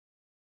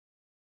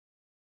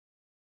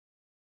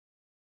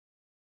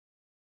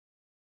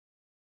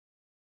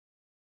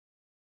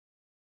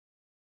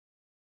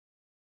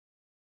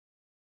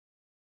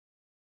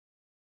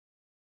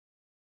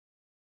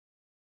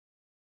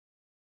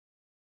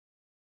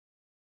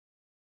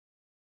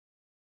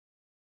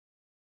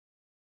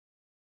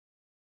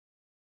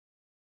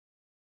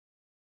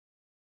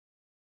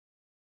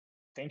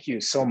Thank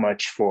you so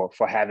much for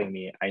having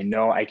me. I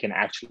know I can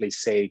actually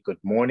say good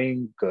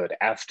morning, good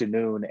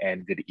afternoon,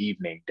 and good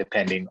evening,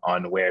 depending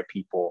on where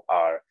people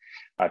are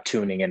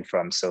tuning in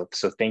from. So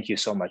thank you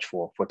so much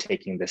for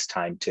taking this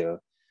time to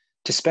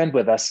spend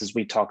with us as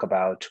we talk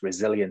about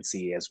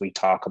resiliency, as we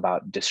talk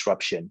about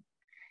disruption.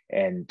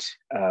 And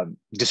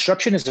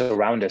disruption is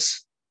around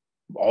us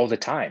all the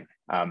time.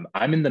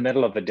 I'm in the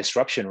middle of a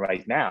disruption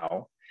right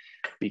now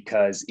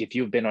because if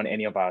you've been on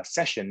any of our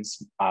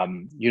sessions,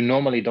 you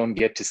normally don't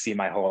get to see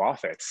my whole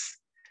office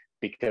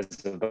because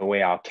of the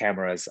way our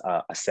cameras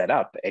are set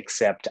up,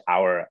 except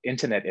our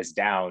internet is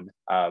down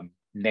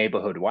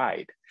neighborhood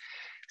wide.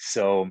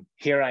 So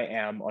here I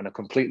am on a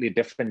completely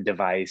different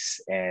device,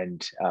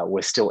 and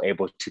we're still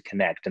able to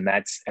connect.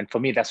 And for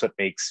me, that's what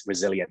makes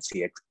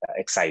resiliency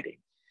exciting.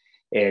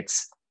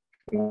 It's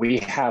we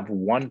have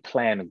one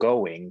plan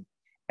going,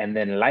 and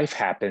then life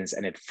happens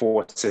and it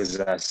forces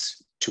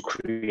us to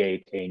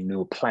create a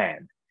new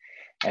plan.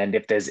 And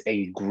if there's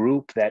a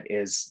group that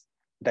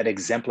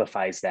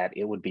exemplifies that,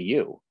 it would be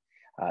you.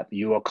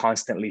 You are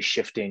constantly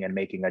shifting and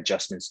making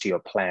adjustments to your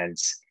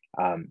plans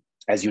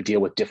as you deal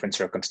with different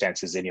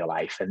circumstances in your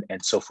life.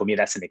 And so for me,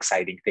 that's an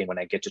exciting thing when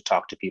I get to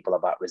talk to people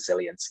about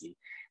resiliency,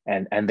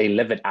 and they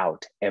live it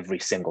out every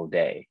single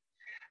day.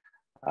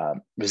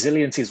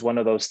 Resiliency is one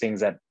of those things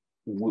that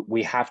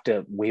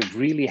we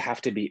really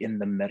have to be in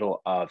the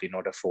middle of in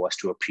order for us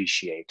to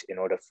appreciate, in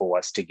order for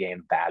us to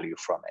gain value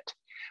from it.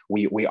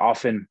 We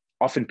often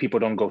people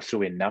don't go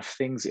through enough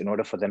things in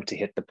order for them to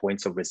hit the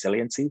points of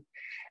resiliency.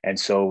 And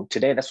so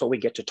today, that's what we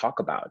get to talk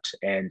about.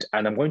 And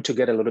I'm going to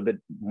get a little bit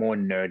more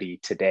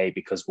nerdy today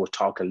because we'll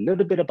talk a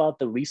little bit about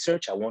the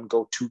research. I won't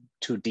go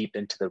too deep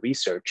into the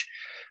research.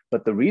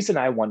 But the reason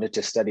I wanted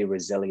to study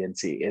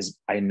resiliency is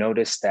I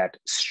noticed that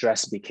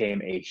stress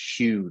became a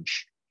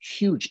huge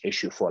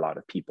issue for a lot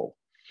of people.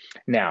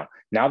 Now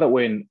that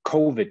we're in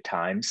COVID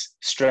times,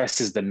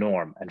 stress is the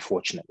norm,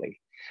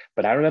 unfortunately.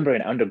 But I remember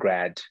in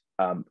undergrad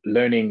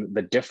learning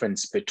the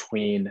difference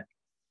between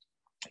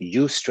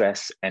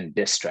eustress and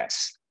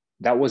distress.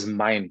 That was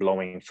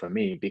mind-blowing for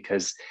me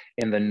because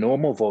in the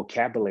normal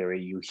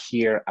vocabulary, you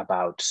hear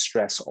about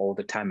stress all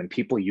the time, and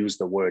people use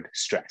the word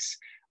stress.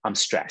 I'm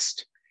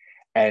stressed.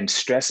 And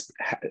stress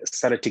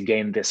started to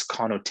gain this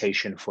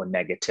connotation for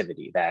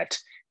negativity, that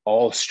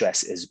all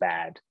stress is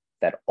bad,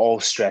 that all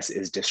stress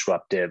is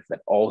disruptive, that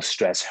all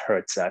stress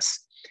hurts us.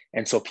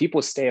 And so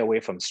people stay away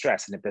from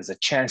stress. And if there's a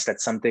chance that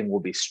something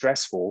will be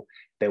stressful,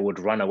 they would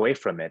run away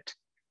from it.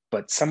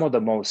 But some of the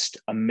most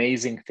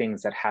amazing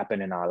things that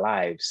happen in our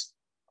lives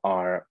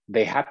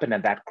they happen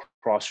at that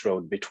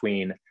crossroad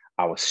between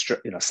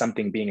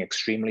something being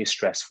extremely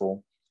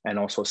stressful and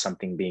also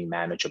something being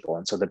manageable.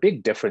 And so the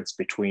big difference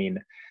between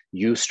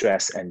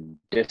eustress and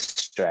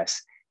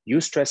distress,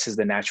 eustress is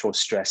the natural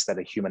stress that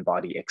a human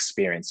body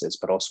experiences,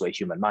 but also a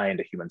human mind,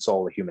 a human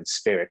soul, a human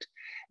spirit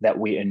that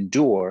we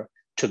endure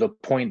to the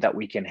point that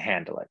we can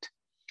handle it.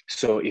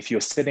 So if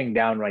you're sitting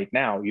down right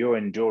now, you're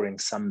enduring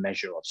some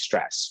measure of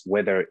stress,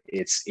 whether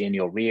it's in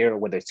your rear,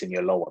 whether it's in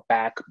your lower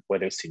back,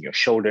 whether it's in your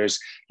shoulders.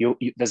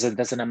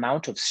 There's an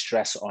amount of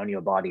stress on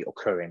your body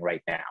occurring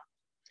right now.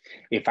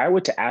 If I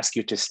were to ask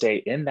you to stay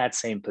in that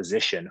same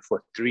position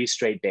for 3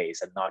 straight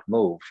days and not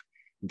move,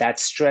 that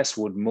stress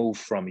would move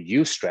from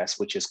eustress,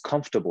 which is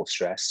comfortable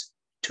stress,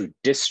 to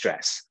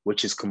distress,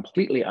 which is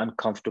completely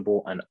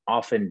uncomfortable and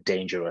often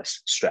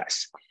dangerous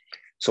stress.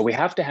 So we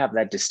have to have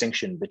that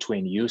distinction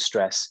between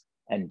eustress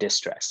and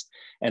distress.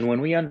 And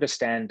when we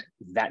understand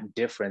that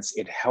difference,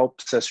 it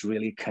helps us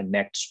really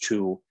connect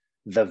to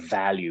the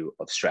value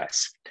of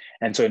stress.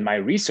 And so in my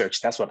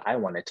research, that's what I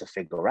wanted to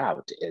figure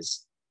out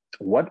is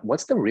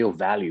what's the real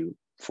value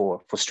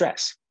for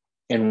stress?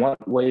 In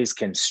what ways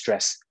can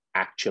stress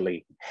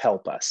actually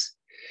help us?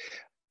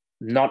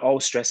 Not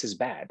all stress is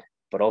bad,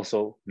 but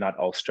also not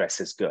all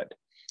stress is good.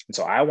 And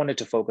so I wanted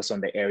to focus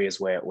on the areas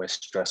where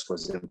stress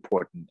was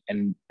important.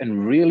 And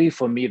really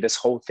for me, this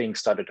whole thing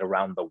started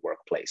around the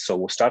workplace. So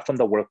we'll start from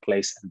the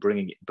workplace and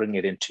bring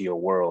it into your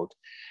world.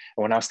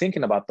 And when I was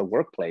thinking about the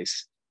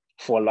workplace,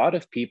 for a lot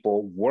of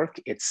people, work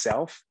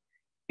itself,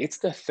 it's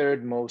the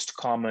third most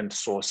common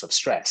source of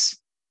stress.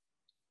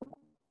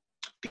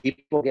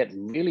 People get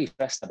really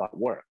stressed about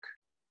work.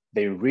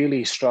 They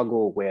really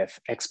struggle with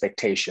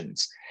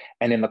expectations.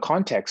 And in the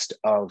context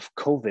of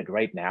COVID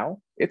right now,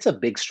 it's a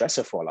big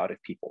stressor for a lot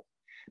of people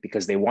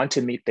because they want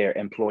to meet their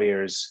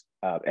employers'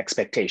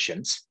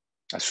 expectations,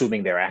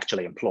 assuming they're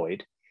actually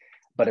employed.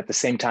 But at the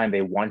same time,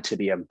 they want to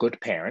be a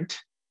good parent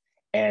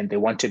and they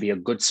want to be a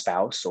good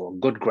spouse or a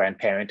good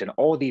grandparent and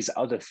all these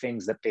other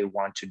things that they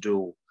want to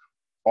do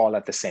all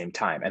at the same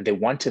time. And they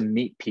want to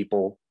meet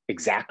people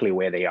exactly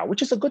where they are,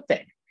 which is a good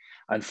thing.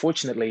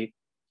 Unfortunately,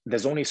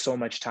 there's only so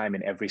much time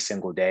in every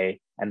single day,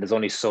 and there's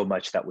only so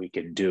much that we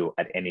can do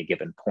at any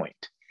given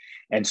point.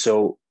 And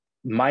so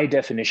my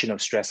definition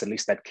of stress, at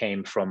least that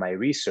came from my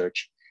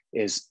research,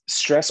 is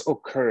stress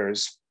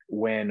occurs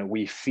when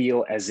we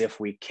feel as if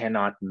we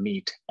cannot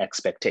meet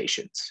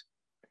expectations.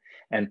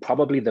 And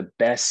probably the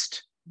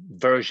best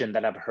version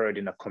that I've heard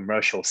in a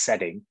commercial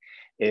setting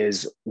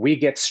is we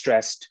get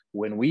stressed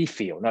when we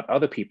feel, not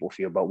other people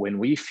feel, but when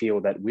we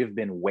feel that we've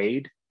been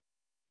weighed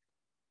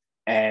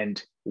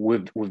and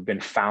we've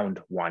been found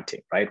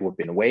wanting, right? We've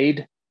been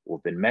weighed,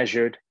 we've been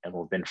measured, and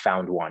we've been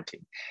found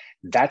wanting.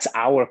 That's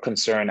our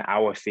concern,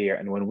 our fear.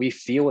 And when we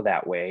feel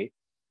that way,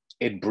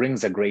 it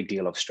brings a great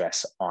deal of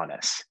stress on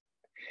us.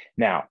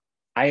 Now,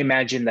 I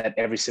imagine that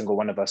every single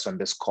one of us on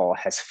this call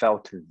has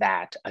felt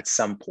that at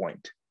some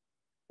point,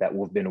 that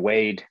we've been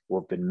weighed,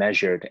 we've been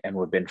measured, and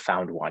we've been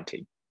found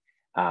wanting.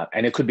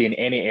 And it could be in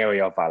any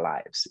area of our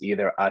lives,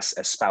 either us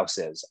as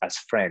spouses, as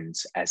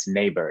friends, as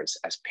neighbors,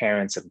 as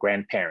parents and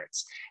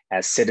grandparents,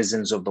 as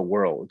citizens of the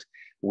world.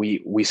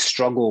 We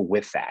struggle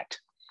with that.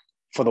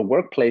 For the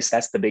workplace,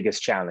 that's the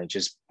biggest challenge,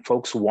 is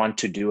folks want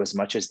to do as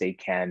much as they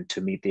can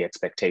to meet the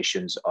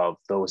expectations of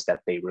those that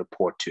they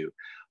report to,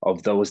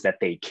 of those that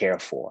they care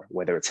for,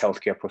 whether it's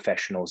healthcare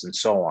professionals and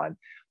so on.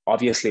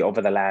 Obviously,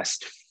 over the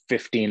last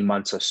 15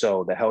 months or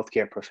so, the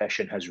healthcare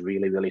profession has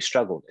really, really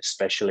struggled,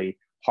 especially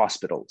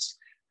hospitals,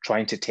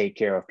 trying to take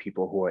care of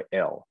people who are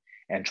ill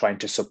and trying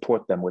to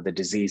support them with a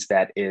disease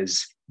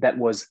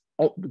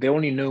they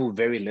only knew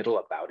very little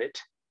about it.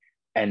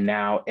 And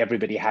now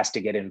everybody has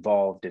to get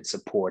involved and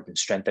support and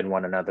strengthen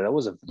one another.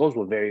 Those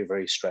were very,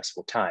 very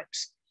stressful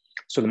times.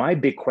 So my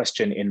big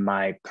question in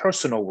my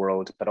personal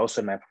world, but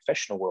also in my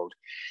professional world,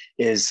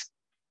 is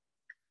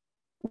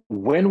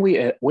when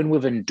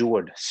we've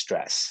endured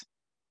stress,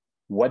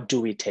 what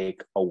do we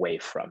take away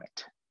from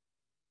it?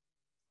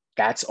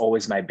 That's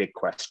always my big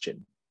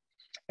question.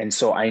 And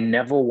so I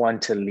never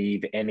want to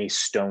leave any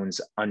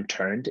stones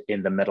unturned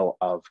in the middle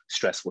of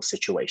stressful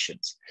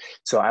situations.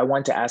 So I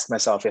want to ask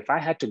myself, if I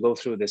had to go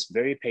through this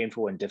very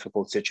painful and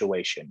difficult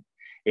situation,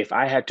 if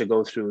I had to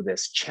go through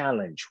this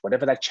challenge,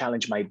 whatever that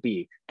challenge might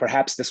be,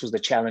 perhaps this was the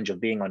challenge of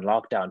being on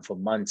lockdown for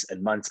months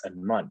and months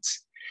and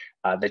months,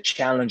 the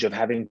challenge of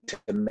having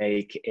to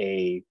make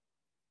a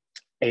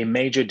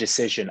major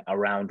decision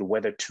around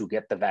whether to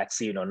get the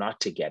vaccine or not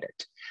to get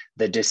it.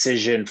 The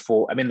decision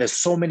there's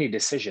so many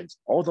decisions.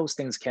 All those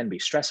things can be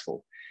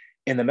stressful.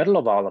 In the middle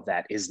of all of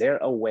that, is there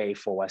a way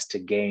for us to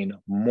gain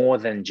more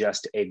than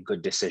just a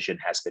good decision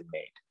has been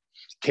made?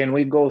 Can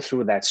we go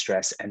through that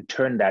stress and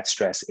turn that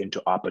stress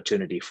into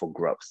opportunity for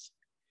growth?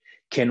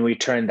 Can we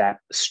turn that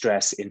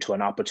stress into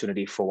an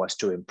opportunity for us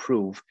to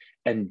improve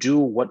and do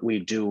what we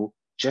do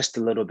just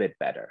a little bit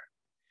better?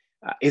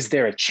 Is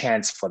there a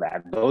chance for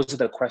that? Those are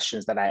the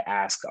questions that I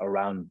ask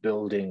around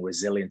building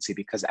resiliency,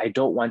 because I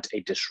don't want a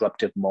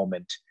disruptive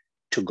moment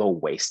to go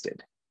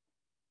wasted.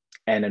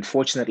 And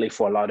unfortunately,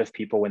 for a lot of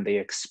people, when they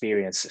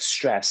experience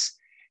stress,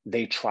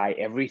 they try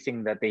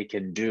everything that they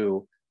can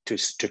do to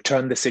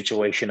turn the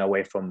situation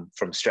away from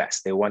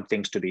stress. They want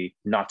things to be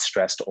not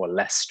stressed or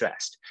less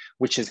stressed,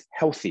 which is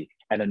healthy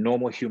and a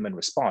normal human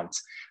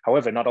response.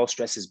 However, not all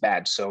stress is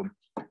bad. So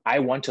I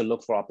want to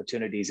look for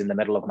opportunities in the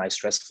middle of my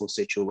stressful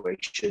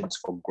situations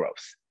for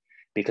growth,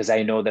 because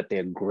I know that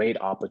they're great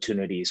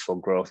opportunities for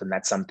growth, and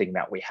that's something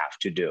that we have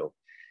to do.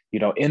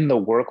 In the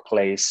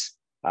workplace,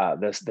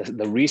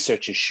 the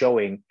research is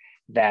showing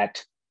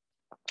that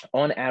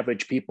on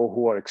average, people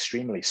who are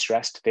extremely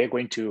stressed, they're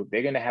going to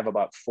have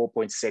about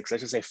 4.6, let's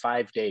just say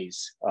 5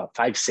 days,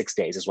 5 sick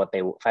days is what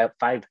they will,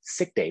 five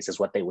sick days is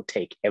what they will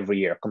take every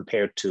year,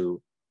 compared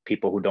to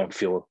people who don't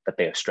feel that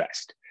they are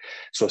stressed.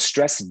 So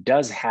stress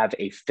does have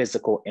a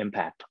physical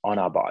impact on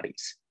our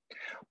bodies.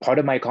 Part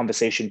of my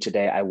conversation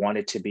today, I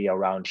wanted to be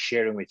around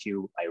sharing with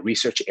you my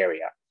research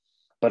area,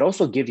 but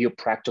also give you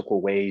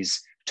practical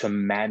ways to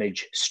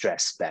manage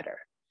stress better,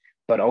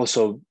 but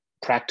also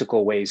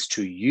practical ways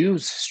to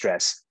use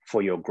stress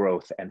for your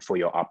growth and for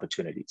your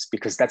opportunities,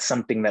 because that's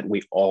something that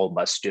we all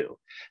must do.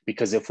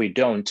 Because if we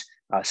don't,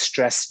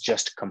 stress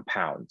just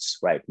compounds,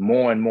 right?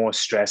 More and more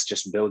stress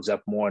just builds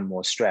up more and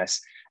more stress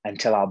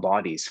until our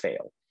bodies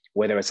fail.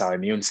 Whether it's our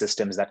immune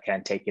systems that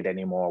can't take it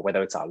anymore,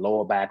 whether it's our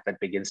lower back that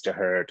begins to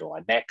hurt, or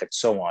our neck, and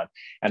so on.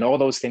 And all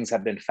those things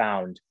have been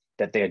found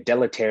that there are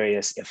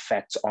deleterious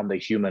effects on the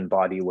human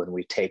body when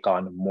we take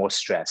on more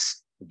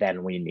stress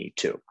than we need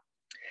to.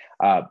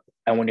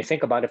 And when you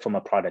think about it from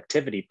a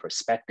productivity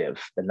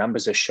perspective, the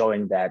numbers are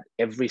showing that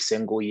every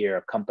single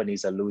year,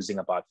 companies are losing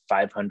about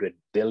 $500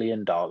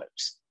 billion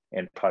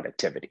in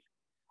productivity,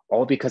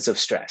 all because of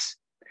stress.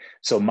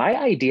 So my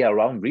idea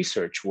around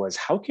research was,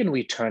 how can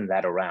we turn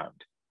that around?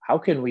 How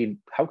can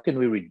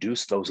we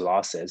reduce those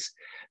losses?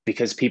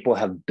 Because people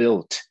have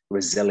built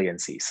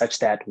resiliency such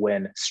that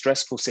when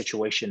stressful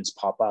situations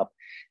pop up,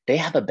 they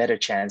have a better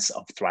chance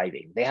of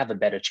thriving. They have a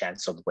better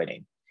chance of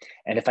winning.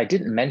 And if I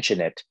didn't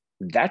mention it,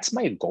 that's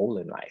my goal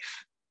in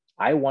life.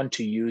 I want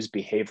to use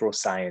behavioral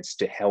science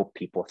to help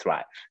people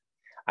thrive.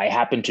 I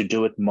happen to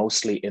do it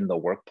mostly in the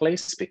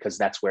workplace, because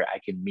that's where I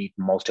can meet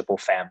multiple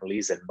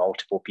families and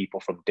multiple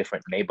people from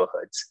different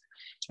neighborhoods.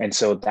 And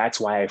so that's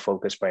why I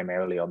focus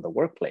primarily on the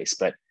workplace.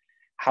 But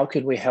how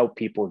can we help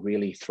people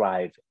really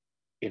thrive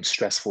in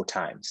stressful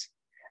times?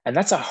 And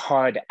that's a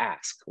hard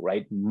ask,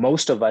 right?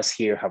 Most of us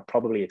here have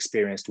probably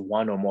experienced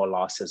one or more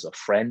losses of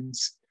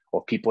friends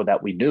or people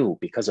that we knew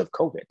because of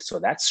COVID. So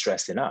that's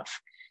stress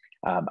enough.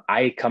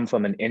 I come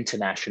from an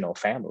international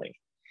family.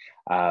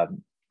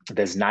 Um,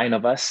 there's 9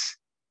 of us.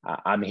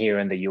 I'm here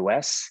in the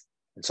US.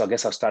 And so I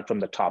guess I'll start from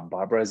the top.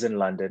 Barbara is in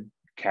London.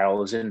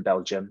 Carol is in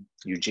Belgium.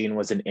 Eugene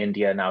was in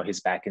India. Now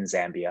he's back in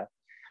Zambia.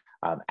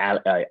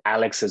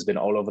 Alex has been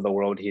all over the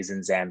world. He's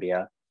in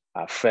Zambia.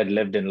 Fred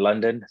lived in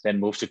London, then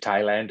moved to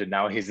Thailand, and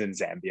now he's in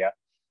Zambia.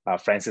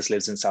 Francis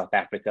lives in South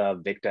Africa.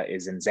 Victor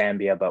is in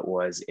Zambia, but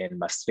was in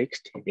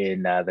Maastricht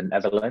in the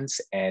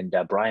Netherlands. And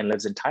Brian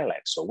lives in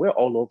Thailand. So we're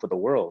all over the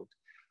world.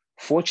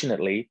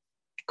 Fortunately,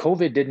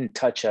 COVID didn't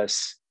touch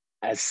us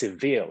as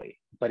severely,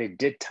 but it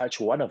did touch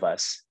one of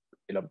us,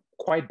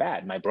 quite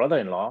bad. My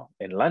brother-in-law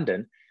in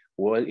London,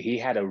 he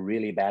had a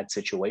really bad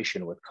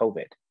situation with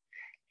COVID.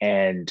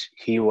 And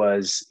he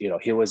was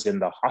in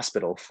the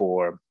hospital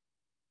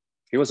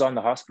he was on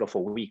the hospital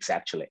for weeks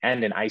actually,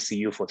 and in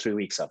ICU for 3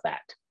 weeks of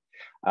that.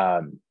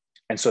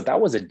 And so that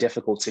was a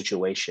difficult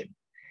situation.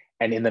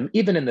 And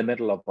even in the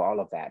middle of all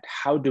of that,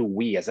 how do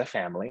we as a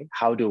family,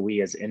 how do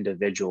we as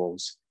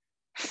individuals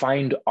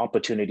find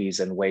opportunities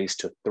and ways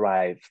to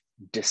thrive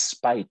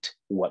despite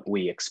what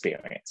we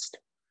experienced?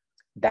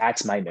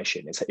 That's my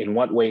mission. Is in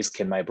what ways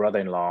can my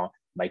brother-in-law,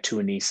 my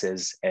 2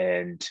 nieces,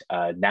 and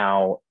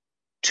now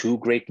 2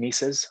 great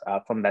nieces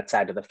from that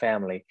side of the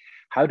family,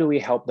 how do we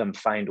help them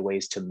find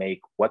ways to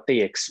make what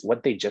they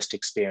just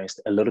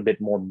experienced a little bit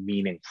more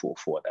meaningful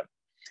for them,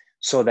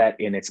 so that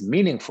in its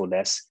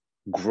meaningfulness,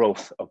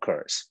 growth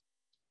occurs,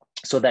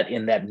 so that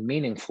in that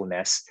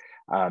meaningfulness,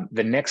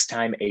 the next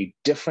time a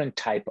different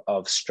type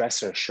of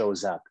stressor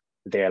shows up,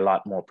 they're a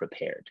lot more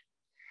prepared.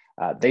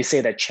 They say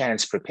that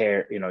chance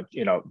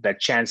that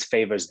chance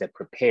favors the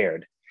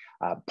prepared.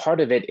 Part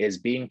of it is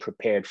being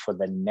prepared for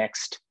the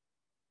next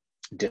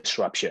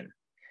disruption.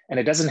 And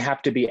it doesn't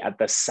have to be at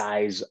the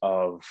size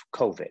of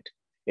COVID.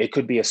 It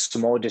could be a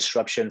small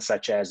disruption,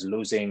 such as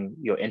losing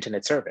your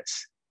internet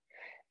service.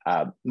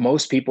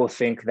 Most people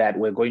think that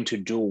we're going to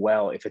do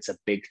well if it's a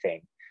big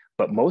thing,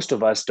 but most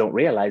of us don't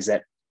realize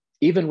that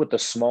even with the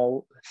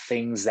small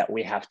things that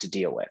we have to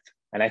deal with,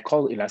 and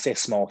I say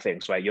small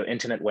things, right? Your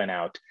internet went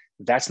out.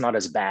 That's not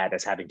as bad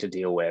as having to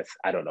deal with,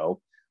 I don't know,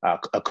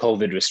 a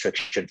COVID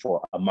restriction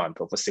for a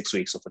month or for 6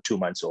 weeks or for 2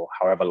 months or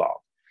however long.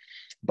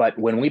 But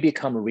when we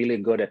become really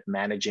good at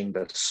managing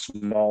the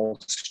small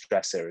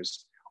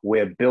stressors,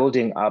 we're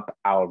building up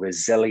our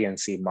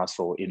resiliency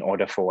muscle in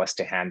order for us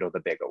to handle the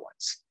bigger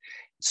ones.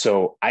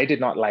 So I did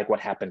not like what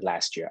happened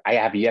last year. I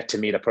have yet to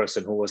meet a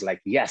person who was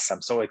like, yes,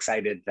 I'm so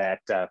excited that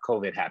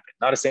COVID happened.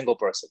 Not a single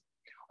person.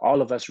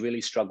 All of us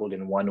really struggled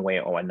in one way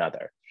or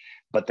another.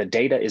 But the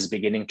data is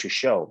beginning to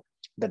show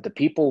that the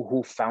people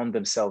who found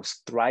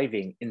themselves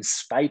thriving in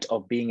spite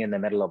of being in the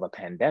middle of a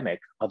pandemic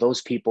are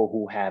those people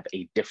who have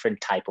a different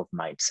type of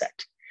mindset.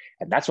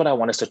 And that's what I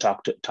want us to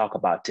talk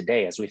about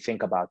today as we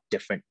think about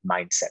different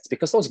mindsets,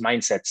 because those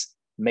mindsets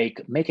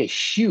make a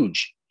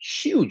huge,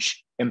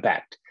 huge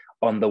impact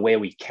on the way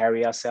we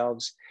carry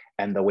ourselves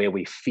and the way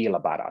we feel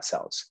about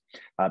ourselves.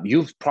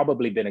 You've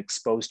probably been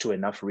exposed to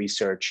enough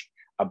research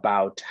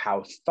about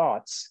how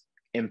thoughts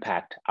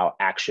impact our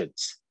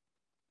actions.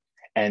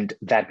 And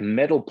that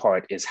middle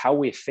part is how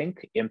we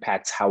think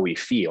impacts how we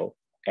feel,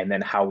 and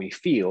then how we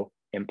feel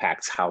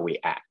impacts how we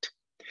act.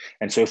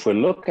 And so if we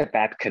look at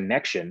that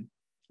connection,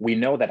 we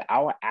know that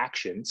our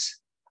actions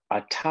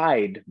are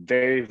tied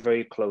very,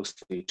 very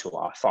closely to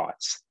our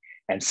thoughts.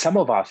 And some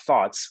of our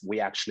thoughts, we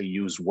actually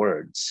use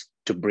words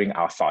to bring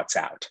our thoughts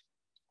out.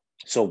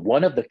 So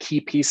one of the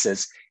key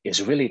pieces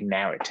is really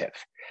narrative.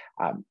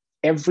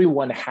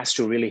 Everyone has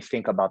to really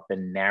think about the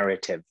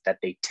narrative that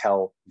they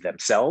tell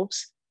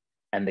themselves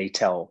and they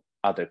tell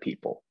other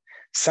people.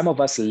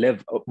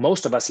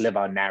 Most of us live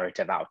our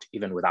narrative out,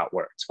 even without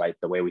words, right?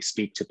 The way we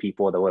speak to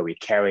people, the way we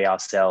carry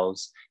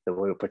ourselves, the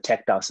way we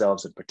protect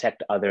ourselves and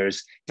protect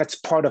others, that's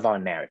part of our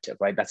narrative,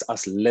 right? That's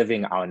us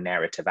living our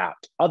narrative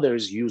out.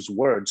 Others use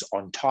words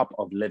on top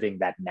of living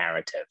that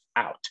narrative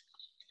out.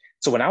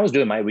 So when I was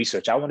doing my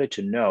research, I wanted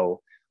to know,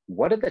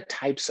 what are the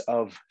types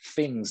of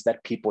things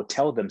that people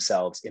tell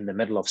themselves in the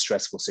middle of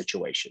stressful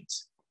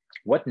situations?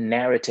 What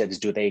narratives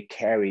do they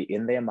carry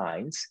in their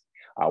minds?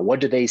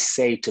 What do they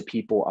say to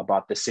people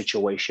about the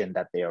situation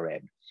that they're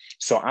in?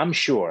 So I'm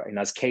sure, and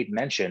as Kate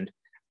mentioned,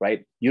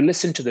 right, you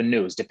listen to the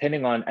news,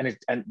 depending on, and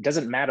it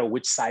doesn't matter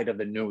which side of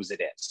the news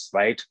it is,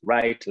 right?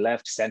 Right,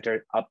 left,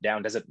 center, up,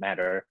 down, doesn't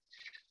matter.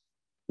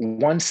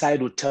 One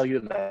side will tell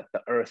you that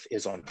the earth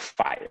is on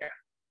fire,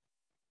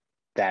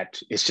 that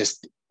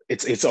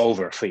it's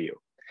over for you.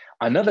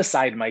 Another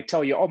side might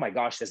tell you, oh my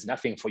gosh, there's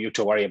nothing for you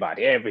to worry about.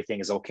 Everything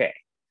is okay.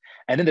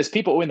 And then there's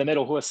people in the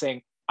middle who are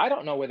saying, I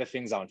don't know whether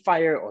things are on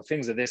fire or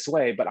things are this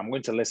way, but I'm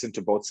going to listen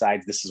to both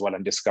sides. This is what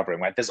I'm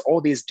discovering, right? There's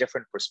all these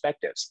different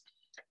perspectives.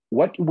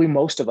 What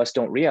most of us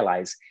don't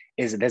realize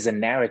is there's a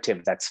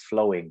narrative that's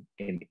flowing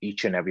in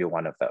each and every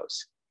one of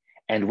those.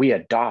 And we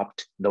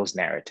adopt those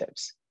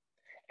narratives.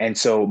 And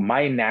so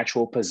my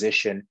natural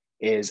position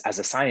is, as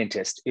a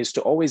scientist, is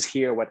to always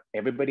hear what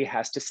everybody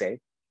has to say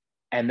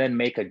and then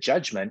make a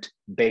judgment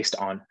based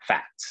on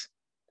facts.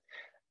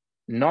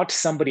 not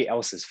somebody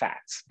else's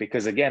facts,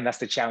 because again, that's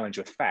the challenge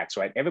with facts,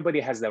 right? Everybody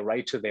has the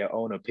right to their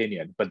own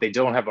opinion, but they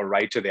don't have a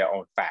right to their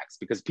own facts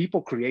because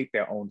people create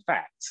their own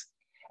facts.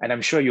 And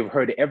I'm sure you've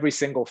heard every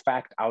single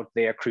fact out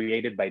there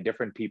created by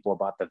different people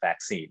about the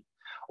vaccine,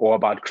 or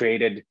about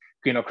created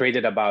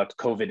about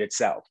COVID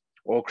itself,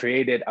 or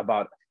created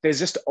about, there's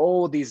just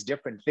all these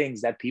different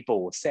things that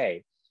people will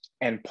say.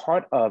 And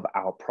part of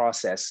our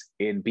process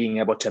in being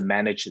able to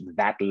manage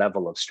that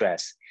level of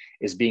stress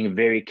is being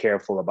very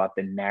careful about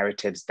the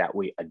narratives that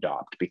we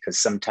adopt, because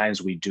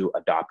sometimes we do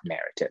adopt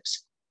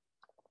narratives.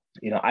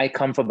 I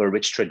come from a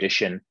rich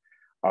tradition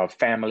of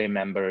family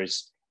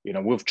members.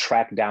 We've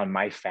tracked down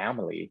my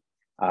family,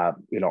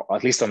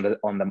 at least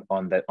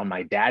on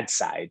my dad's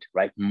side,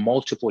 right?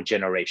 Multiple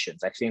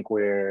generations. I think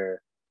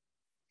we're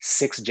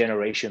 6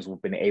 generations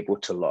we've been able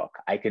to look.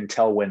 I can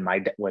tell when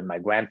my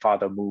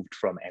grandfather moved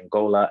from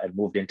Angola and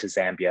moved into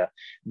Zambia.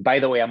 By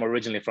the way, I'm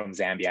originally from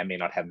Zambia. I may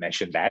not have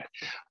mentioned that,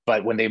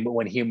 but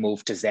when he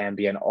moved to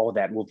Zambia and all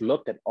that, we've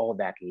looked at all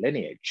that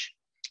lineage,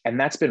 and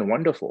that's been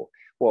wonderful.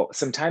 Well,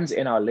 sometimes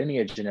in our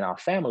lineage and in our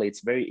family,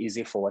 it's very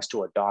easy for us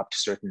to adopt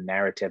certain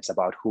narratives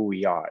about who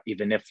we are,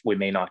 even if we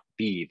may not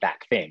be that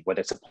thing,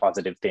 whether it's a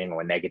positive thing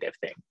or a negative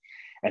thing.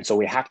 And so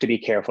we have to be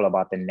careful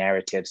about the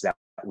narratives that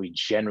we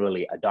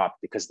generally adopt,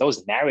 because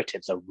those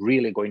narratives are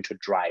really going to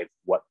drive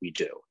what we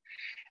do.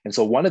 And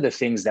so one of the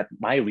things that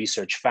my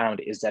research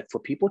found is that for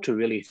people to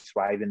really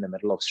thrive in the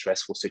middle of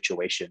stressful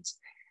situations,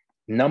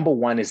 number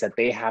one is that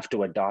they have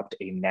to adopt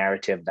a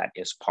narrative that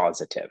is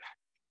positive.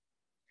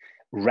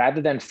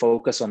 Rather than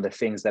focus on the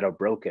things that are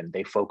broken,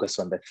 they focus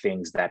on the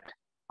things that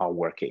are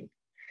working.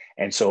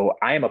 And so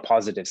I am a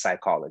positive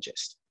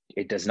psychologist.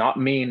 It does not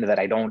mean that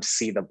I don't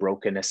see the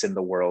brokenness in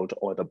the world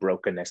or the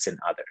brokenness in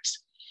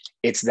others.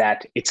 It's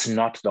that it's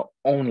not the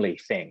only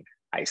thing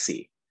I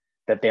see,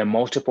 that there are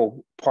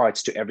multiple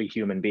parts to every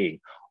human being.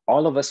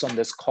 All of us on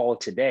this call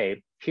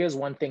today, here's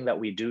one thing that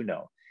we do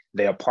know.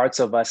 There are parts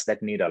of us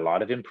that need a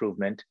lot of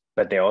improvement,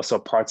 but there are also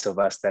parts of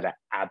us that are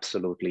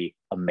absolutely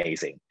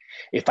amazing.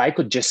 If I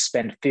could just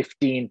spend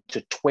 15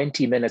 to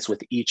 20 minutes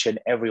with each and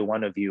every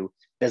one of you,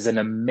 there's an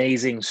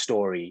amazing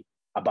story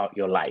about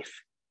your life,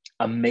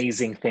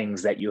 amazing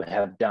things that you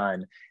have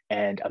done,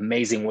 and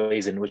amazing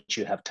ways in which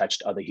you have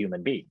touched other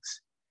human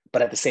beings.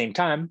 But at the same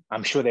time,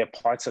 I'm sure there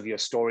are parts of your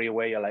story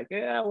where you're like,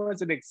 I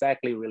wasn't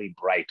exactly really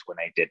bright when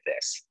I did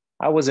this.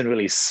 I wasn't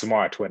really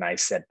smart when I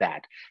said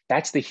that.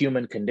 That's the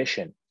human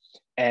condition.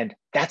 And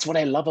that's what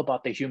I love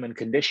about the human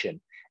condition,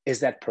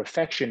 is that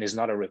perfection is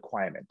not a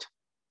requirement.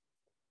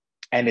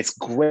 And it's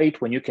great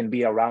when you can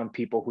be around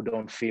people who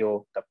don't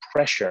feel the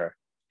pressure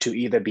to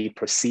either be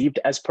perceived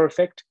as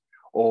perfect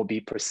or be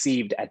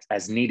perceived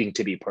as needing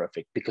to be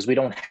perfect, because we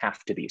don't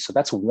have to be. So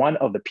that's one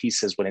of the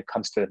pieces when it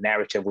comes to the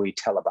narrative we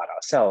tell about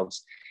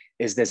ourselves,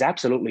 is there's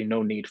absolutely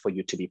no need for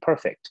you to be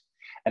perfect.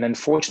 And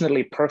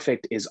unfortunately,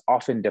 perfect is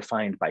often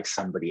defined by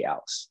somebody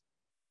else.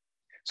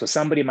 So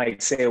somebody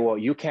might say, well,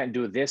 you can't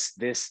do this,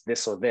 this,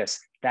 this, or this.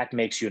 That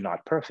makes you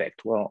not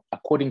perfect. Well,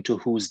 according to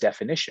whose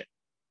definition?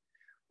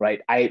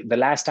 Right? The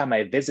last time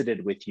I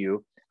visited with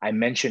you, I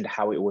mentioned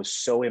how it was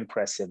so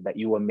impressive that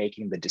you were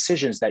making the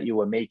decisions that you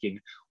were making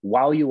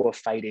while you were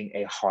fighting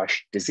a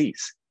harsh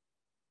disease.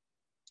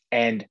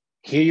 And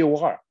here you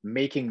are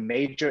making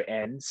major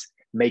ends,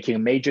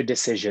 making major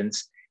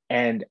decisions,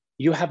 and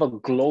you have a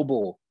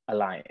global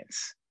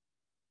alliance.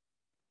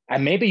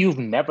 And maybe you've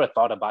never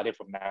thought about it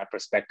from that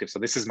perspective. So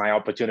this is my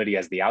opportunity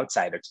as the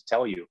outsider to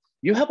tell you,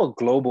 you have a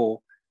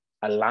global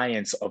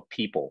alliance of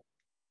people.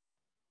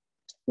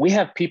 We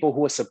have people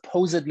who are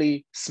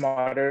supposedly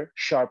smarter,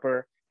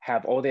 sharper,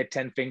 have all their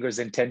 10 fingers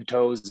and 10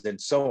 toes and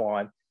so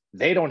on.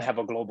 They don't have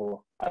a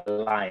global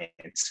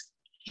alliance.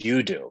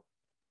 You do.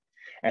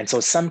 And so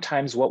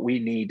sometimes what we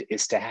need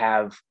is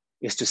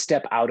to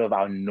step out of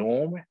our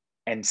norm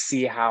and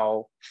see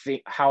how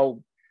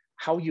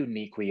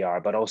unique we are,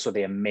 but also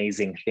the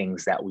amazing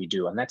things that we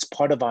do. And that's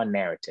part of our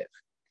narrative,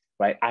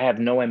 right? I have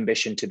no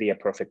ambition to be a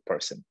perfect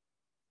person.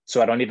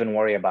 So I don't even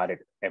worry about it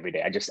every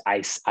day.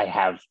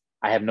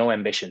 I have no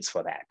ambitions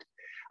for that.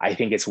 I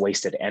think it's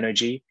wasted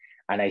energy.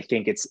 And I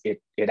think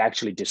it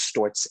actually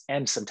distorts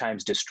and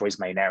sometimes destroys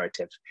my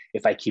narrative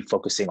if I keep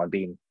focusing on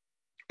being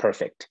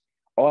perfect.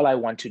 All I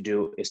want to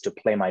do is to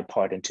play my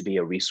part and to be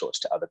a resource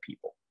to other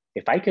people.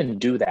 If I can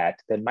do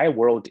that, then my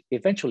world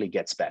eventually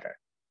gets better,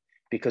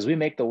 because we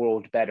make the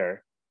world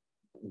better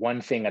one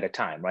thing at a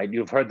time, right?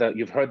 You've heard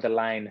the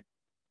line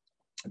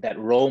that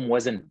Rome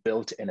wasn't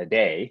built in a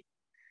day,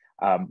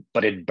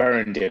 but it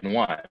burned in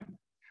one.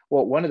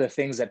 Well, one of the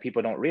things that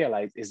people don't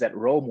realize is that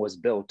Rome was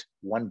built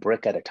one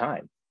brick at a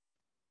time.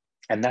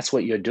 And that's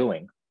what you're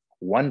doing.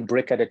 One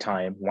brick at a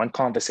time, one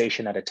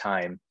conversation at a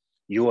time,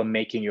 you are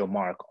making your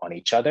mark on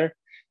each other.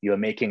 You are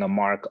making a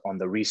mark on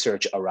the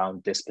research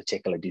around this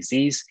particular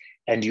disease,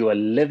 and you are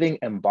living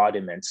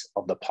embodiments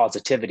of the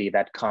positivity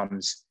that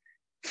comes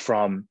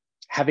from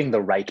having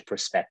the right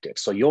perspective.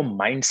 So your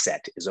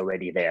mindset is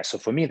already there. So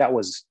for me, that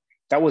was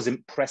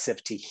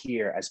impressive to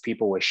hear as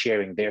people were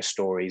sharing their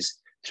stories,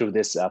 through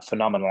this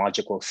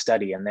phenomenological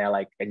study, and they're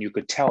like, and you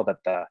could tell that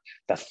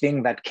the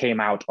thing that came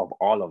out of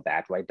all of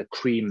that, right, the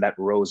cream that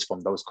rose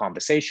from those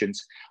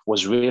conversations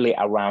was really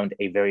around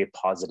a very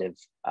positive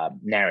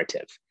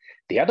narrative.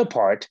 The other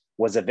part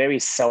was a very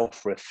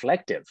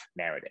self-reflective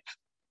narrative.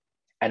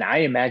 And I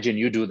imagine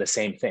you do the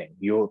same thing.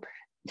 You,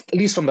 at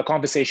least from the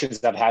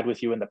conversations I've had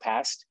with you in the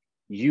past,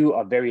 you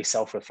are very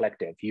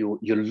self-reflective. You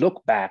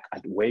look back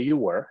at where you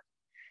were,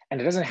 and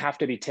it doesn't have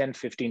to be 10,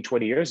 15,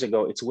 20 years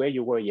ago. It's where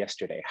you were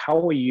yesterday.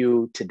 How are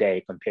you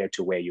today compared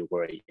to where you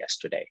were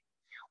yesterday?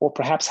 Or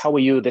perhaps how are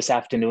you this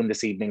afternoon,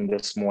 this evening,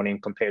 this morning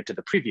compared to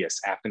the previous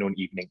afternoon,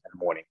 evening, and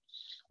morning?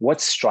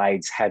 What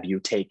strides have you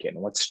taken?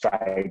 What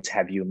strides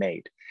have you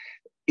made?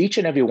 Each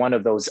and every one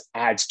of those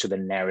adds to the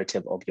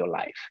narrative of your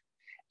life.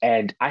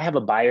 And I have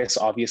a bias,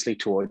 obviously,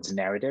 towards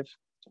narrative,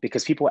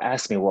 because people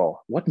ask me,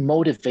 well, what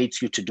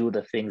motivates you to do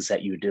the things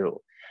that you do?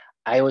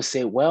 I always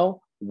say,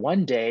 well,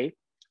 one day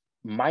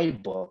my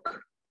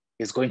book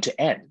is going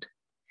to end.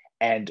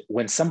 And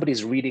when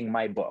somebody's reading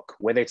my book,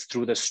 whether it's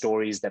through the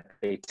stories that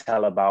they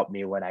tell about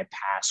me when I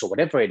pass or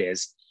whatever it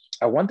is,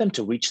 I want them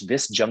to reach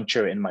this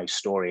juncture in my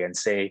story and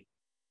say,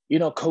 you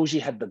know,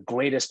 Kozhi had the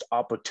greatest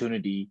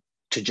opportunity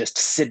to just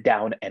sit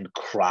down and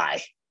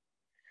cry.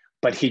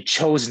 But he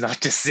chose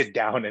not to sit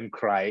down and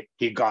cry.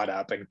 He got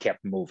up and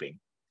kept moving.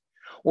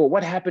 Well,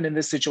 what happened in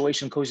this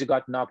situation? Kozhi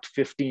got knocked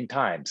 15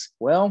 times.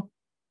 Well,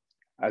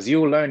 as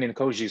you learn in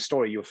Kozhi's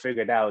story, you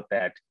figured out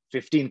that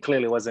 15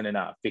 clearly wasn't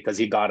enough because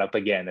he got up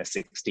again a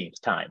 16th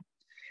time.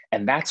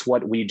 And that's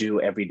what we do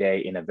every day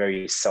in a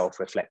very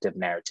self-reflective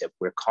narrative.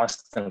 We're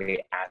constantly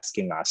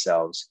asking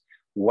ourselves,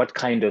 what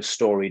kind of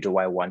story do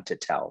I want to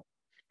tell?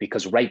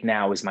 Because right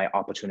now is my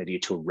opportunity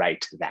to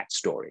write that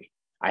story.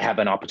 I have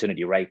an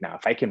opportunity right now.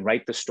 If I can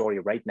write the story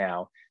right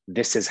now,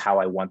 this is how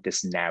I want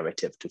this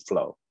narrative to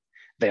flow.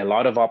 There are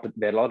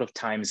a lot of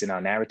times in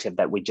our narrative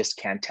that we just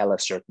can't tell a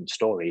certain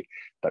story,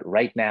 but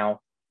right now,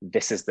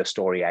 this is the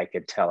story I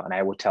could tell. And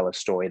I will tell a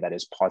story that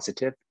is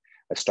positive,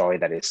 a story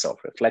that is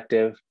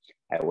self-reflective.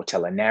 I will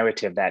tell a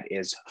narrative that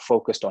is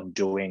focused on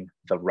doing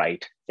the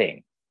right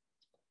thing.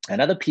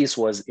 Another piece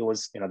was,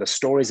 the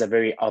stories are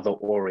very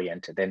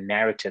other-oriented. Their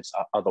narratives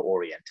are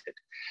other-oriented.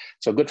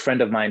 So a good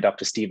friend of mine,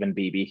 Dr. Stephen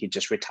Beebe, he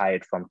just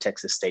retired from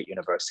Texas State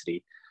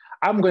University.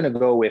 I'm going to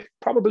go with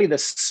probably the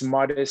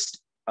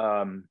smartest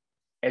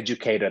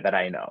educator that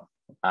I know.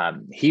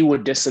 He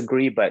would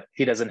disagree, but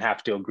he doesn't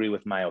have to agree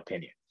with my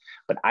opinion.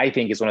 But I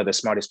think he's one of the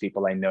smartest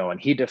people I know.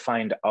 And he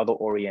defined other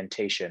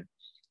orientation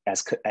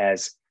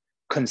as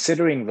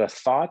considering the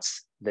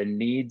thoughts, the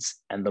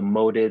needs, and the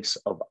motives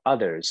of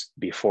others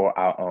before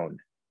our own.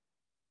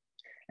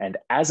 And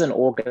as an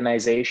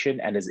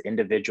organization and as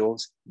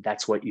individuals,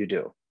 that's what you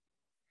do.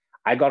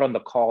 I got on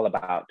the call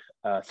about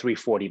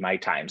 3:40 my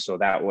time. So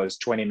that was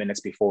 20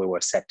 minutes before we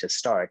were set to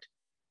start.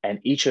 And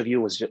each of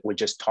you were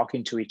just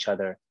talking to each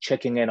other,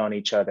 checking in on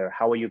each other.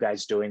 How are you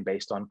guys doing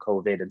based on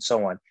COVID and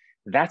so on?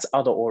 That's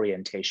other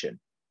orientation.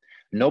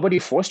 Nobody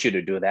forced you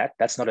to do that.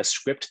 That's not a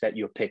script that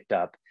you picked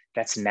up.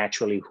 That's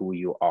naturally who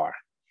you are.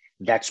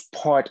 That's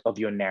part of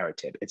your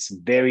narrative. It's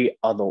very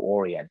other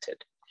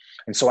oriented.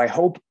 And so I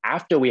hope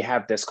after we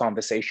have this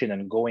conversation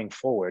and going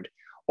forward,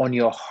 on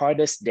your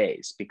hardest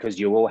days, because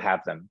you will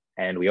have them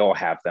and we all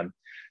have them,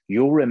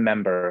 you'll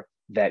remember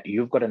that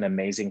you've got an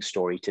amazing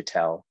story to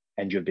tell.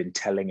 And you've been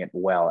telling it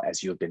well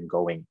as you've been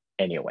going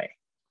anyway.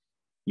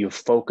 You've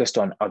focused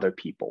on other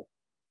people.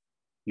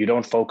 You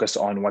don't focus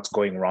on what's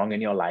going wrong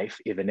in your life,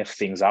 even if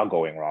things are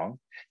going wrong.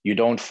 You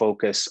don't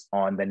focus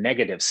on the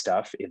negative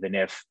stuff, even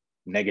if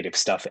negative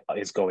stuff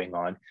is going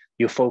on.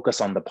 You focus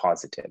on the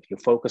positive. You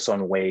focus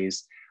on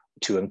ways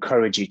to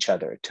encourage each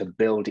other, to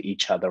build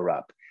each other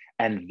up.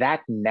 And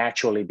that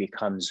naturally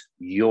becomes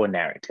your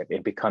narrative.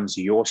 It becomes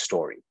your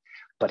story.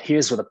 But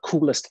here's the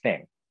coolest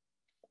thing.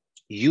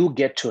 You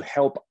get to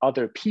help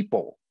other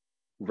people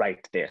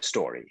write their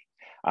story.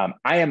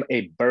 I am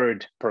a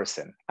bird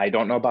person. I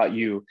don't know about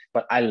you,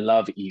 but I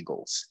love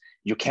eagles.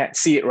 You can't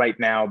see it right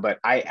now, but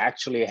I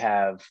actually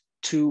have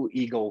 2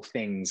 eagle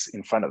things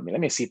in front of me.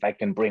 Let me see if I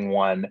can bring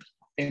one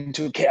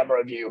into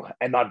camera view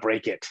and not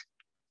break it.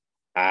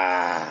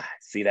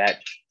 See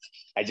that?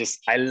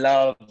 I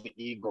love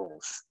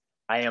eagles.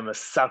 I am a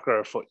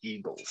sucker for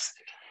eagles.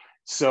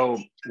 So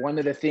one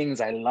of the things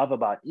I love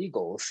about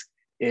eagles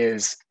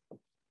is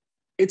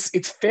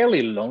it's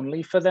fairly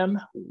lonely for them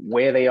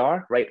where they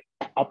are, right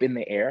up in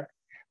the air,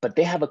 but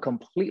they have a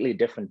completely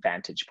different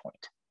vantage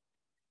point.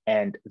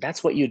 And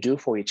that's what you do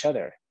for each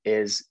other,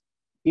 is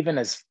even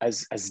as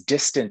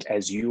distant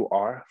as you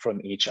are from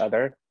each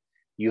other,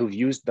 you've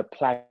used the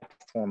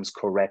platforms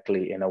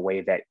correctly in a way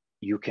that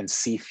you can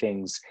see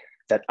things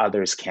that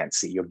others can't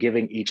see. You're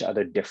giving each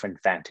other different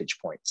vantage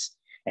points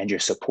and you're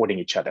supporting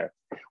each other.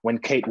 When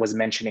Kate was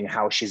mentioning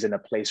how she's in a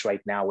place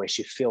right now where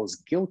she feels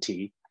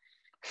guilty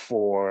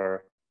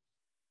for,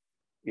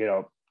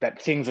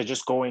 that things are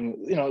just going,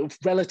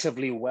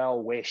 relatively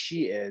well where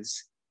she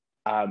is,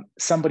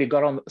 somebody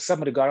got on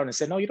and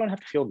said, no, you don't have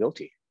to feel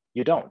guilty.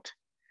 You don't.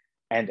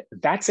 And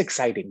that's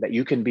exciting that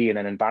you can be in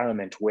an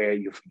environment where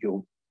you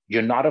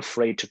you're not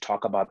afraid to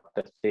talk about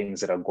the things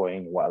that are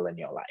going well in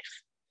your life.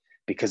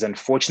 Because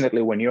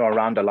unfortunately, when you're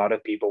around a lot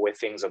of people where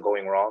things are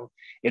going wrong,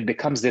 it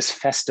becomes this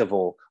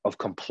festival of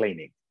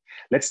complaining.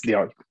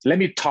 Let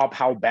me top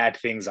how bad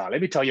things are.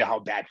 Let me tell you how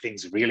bad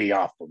things really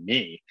are for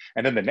me.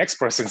 And then the next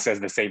person says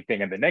the same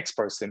thing, and the next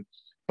person.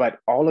 But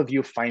all of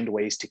you find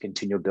ways to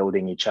continue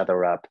building each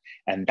other up.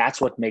 And that's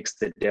what makes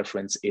the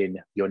difference in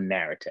your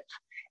narrative.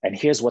 And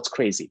here's what's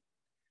crazy.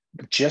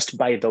 Just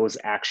by those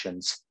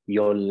actions,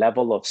 your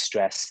level of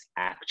stress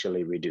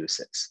actually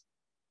reduces.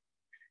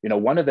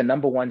 One of the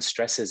number one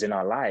stresses in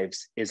our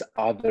lives is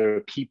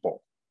other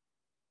people.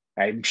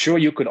 I'm sure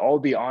you could all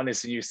be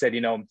honest and you said,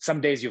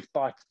 some days you've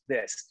thought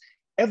this,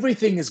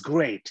 everything is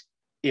great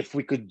if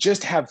we could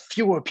just have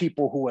fewer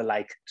people who are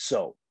like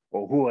so,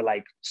 or who are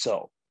like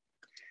so.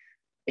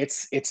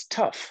 It's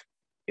tough.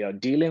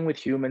 Dealing with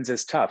humans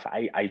is tough.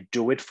 I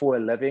do it for a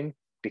living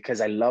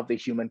because I love the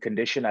human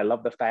condition. I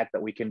love the fact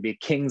that we can be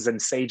kings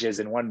and sages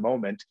in one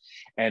moment,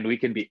 and we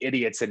can be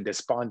idiots and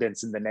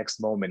despondents in the next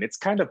moment. It's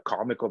kind of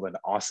comical and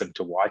awesome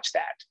to watch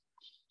that.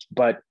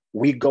 But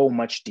we go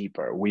much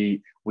deeper.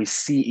 We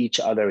see each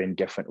other in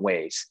different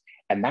ways.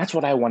 And that's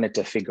what I wanted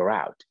to figure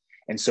out.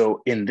 And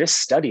so in this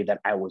study that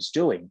I was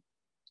doing,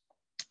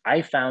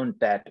 I found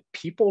that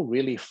people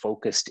really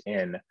focused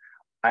in.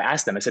 I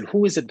asked them, I said,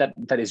 who is it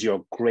that is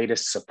your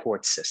greatest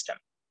support system?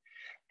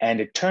 And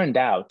it turned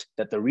out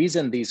that the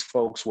reason these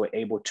folks were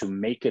able to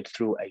make it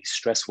through a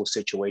stressful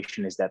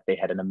situation is that they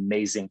had an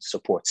amazing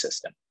support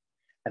system.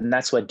 And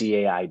that's what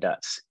DAI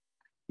does.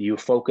 You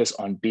focus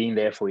on being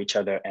there for each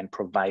other and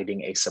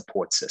providing a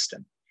support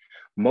system.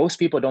 Most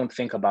people don't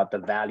think about the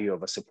value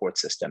of a support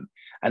system.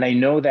 And I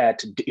know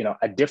that,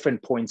 at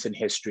different points in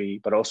history,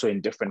 but also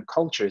in different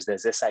cultures,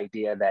 there's this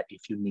idea that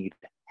if you need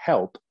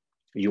help,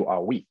 you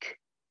are weak.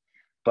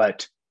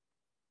 But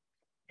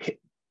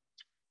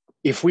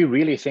if we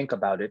really think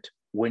about it,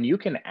 when you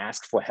can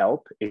ask for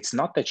help, it's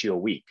not that you're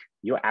weak,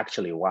 you're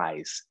actually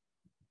wise,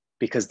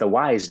 because the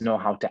wise know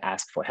how to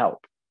ask for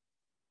help.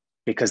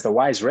 Because the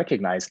wise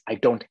recognize I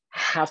don't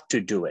have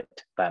to do it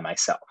by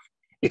myself.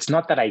 It's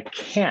not that I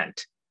can't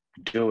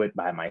do it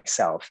by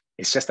myself,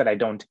 it's just that I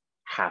don't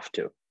have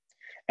to.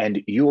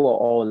 And you are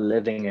all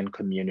living in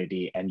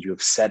community, and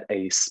you've set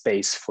a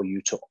space for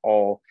you to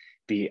all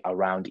be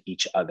around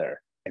each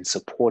other and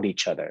support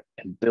each other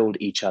and build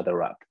each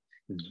other up.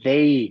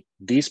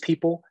 These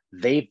people,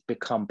 they've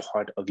become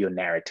part of your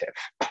narrative,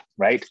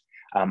 right?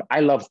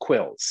 I love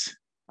quills.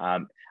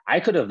 I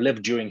could have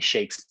lived during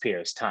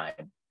Shakespeare's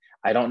time.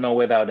 I don't know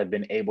whether I would have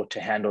been able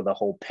to handle the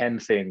whole pen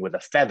thing with a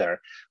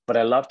feather, but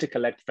I love to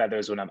collect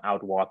feathers when I'm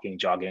out walking,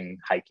 jogging,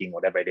 hiking,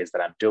 whatever it is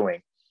that I'm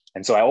doing.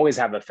 And so I always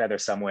have a feather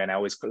somewhere, and I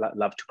always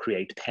love to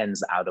create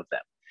pens out of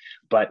them.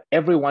 But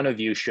every one of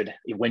you should,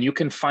 when you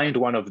can find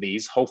one of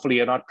these, hopefully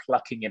you're not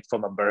plucking it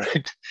from a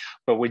bird,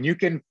 but when you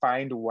can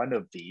find one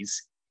of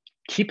these,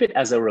 keep it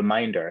as a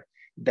reminder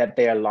that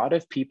there are a lot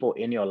of people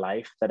in your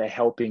life that are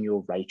helping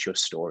you write your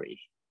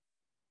story.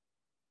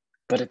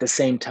 But at the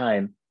same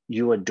time,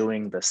 you are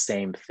doing the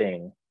same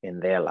thing in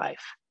their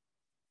life.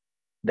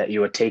 That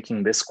you are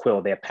taking this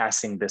quill, they're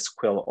passing this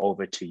quill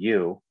over to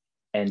you,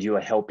 and you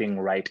are helping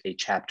write a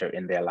chapter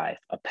in their life,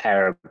 a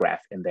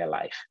paragraph in their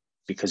life,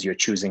 because you're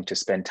choosing to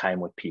spend time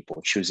with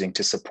people, choosing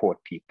to support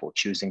people,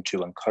 choosing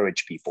to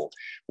encourage people,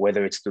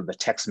 whether it's through the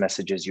text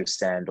messages you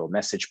send or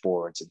message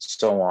boards and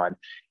so on.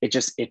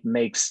 It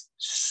makes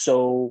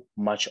so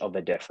much of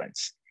a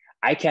difference.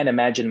 I can't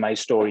imagine my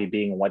story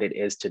being what it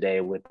is today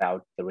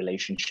without the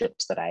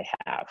relationships that I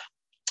have.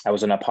 I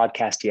was on a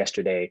podcast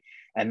yesterday,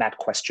 and that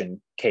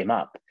question came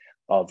up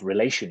of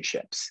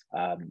relationships.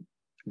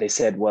 They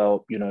said,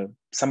 well,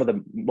 some of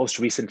the most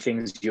recent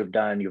things you've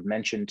done, you've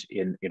mentioned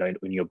in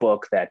your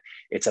book that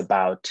it's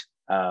about,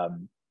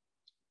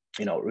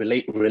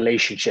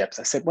 relationships.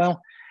 I said,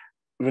 well,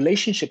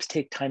 relationships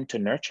take time to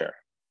nurture.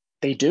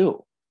 They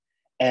do.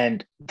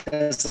 And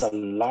there's a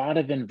lot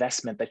of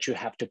investment that you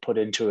have to put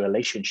into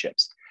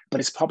relationships, but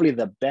it's probably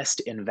the best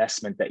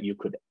investment that you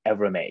could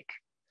ever make.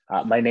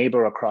 My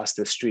neighbor across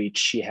the street,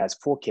 she has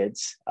 4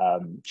 kids.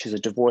 She's a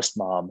divorced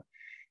mom,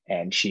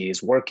 and she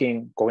is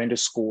working, going to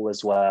school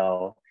as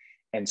well.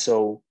 And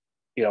so,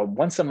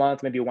 once a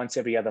month, maybe once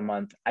every other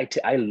month,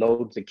 I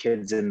load the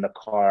kids in the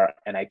car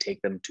and I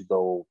take them to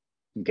go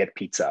get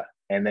pizza,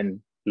 and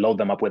then load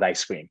them up with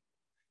ice cream,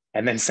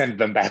 and then send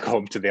them back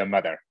home to their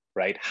mother,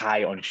 right?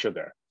 High on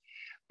sugar.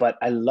 But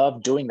I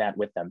love doing that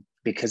with them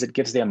because it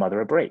gives their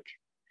mother a break.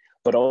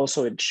 But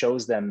also it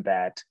shows them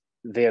that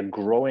they're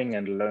growing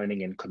and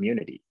learning in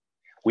community.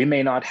 We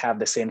may not have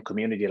the same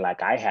community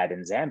like I had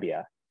in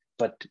Zambia,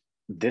 but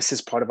this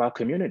is part of our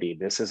community.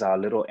 This is our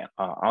little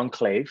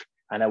enclave.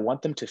 And I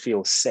want them to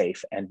feel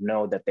safe and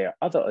know that there are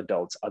other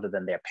adults other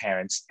than their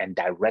parents and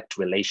direct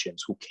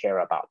relations who care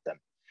about them.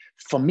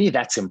 For me,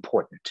 that's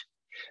important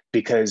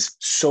because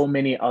so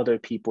many other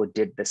people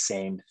did the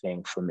same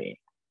thing for me.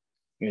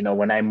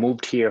 When I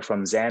moved here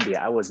from Zambia,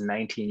 I was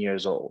 19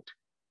 years old,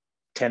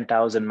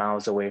 10,000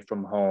 miles away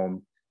from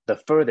home, the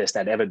furthest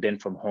I'd ever been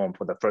from home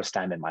for the first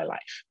time in my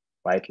life,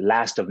 right?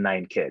 Last of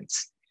 9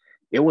 kids.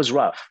 It was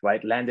rough,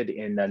 right? Landed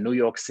in New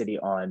York City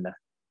on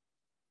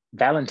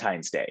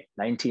Valentine's Day,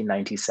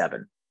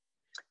 1997,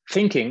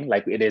 thinking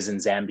like it is in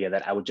Zambia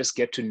that I would just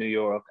get to New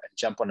York and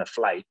jump on a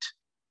flight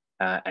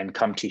and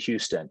come to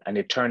Houston. And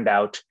it turned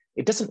out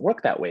it doesn't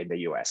work that way in the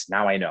US.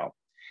 Now I know.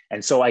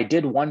 And so I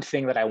did one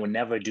thing that I will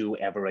never do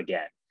ever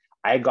again.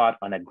 I got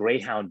on a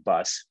Greyhound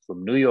bus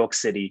from New York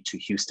City to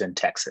Houston,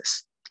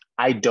 Texas.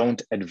 I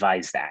don't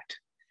advise that.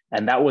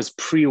 And that was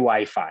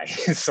pre-Wi-Fi,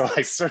 so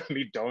I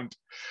certainly don't.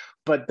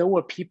 But there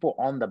were people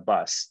on the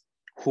bus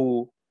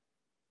who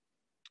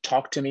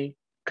talked to me,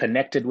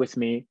 connected with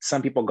me.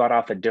 Some people got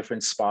off at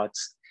different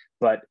spots,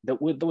 but there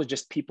were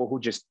just people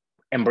who just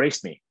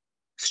embraced me.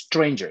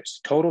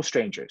 Strangers, total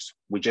strangers.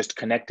 We just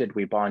connected,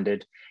 we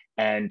bonded,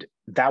 and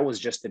that was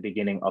just the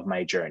beginning of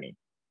my journey.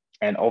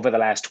 And over the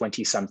last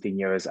 20 something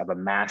years, I've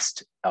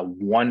amassed a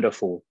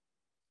wonderful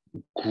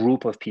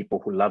group of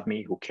people who love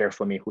me, who care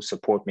for me, who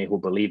support me, who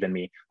believe in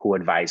me, who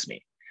advise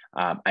me.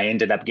 I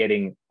ended up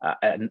getting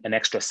an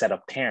extra set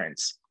of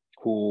parents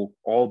who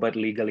all but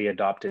legally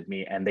adopted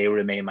me, and they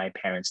remain my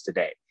parents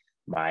today.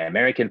 My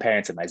American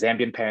parents and my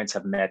Zambian parents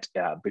have met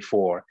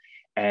before,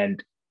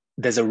 and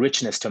there's a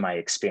richness to my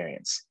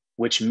experience,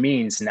 which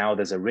means now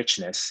there's a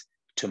richness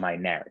to my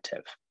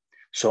narrative.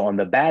 So on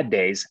the bad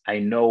days, I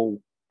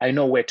know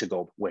where to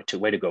go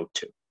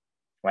to,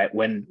 right?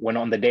 When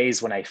on the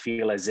days when I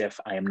feel as if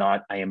I am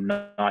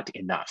not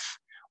enough,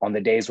 on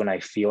the days when I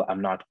feel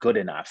I'm not good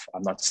enough,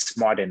 I'm not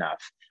smart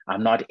enough,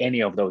 I'm not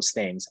any of those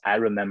things, I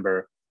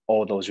remember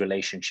all those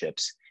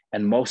relationships.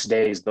 And most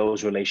days,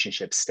 those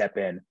relationships step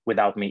in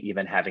without me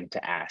even having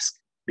to ask,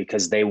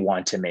 because they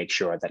want to make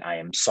sure that I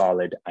am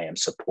solid, I am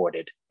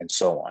supported, and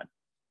so on.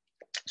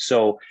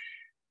 So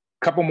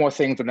a couple more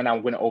things, and then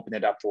I'm going to open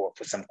it up for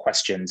some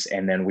questions,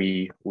 and then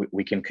we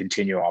can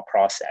continue our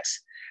process.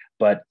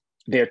 But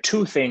there are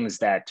two things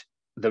that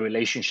the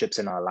relationships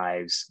in our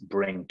lives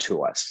bring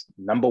to us.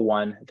 Number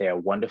one, they're a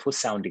wonderful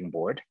sounding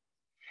board,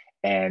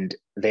 and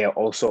they are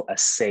also a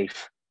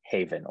safe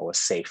haven or a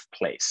safe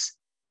place.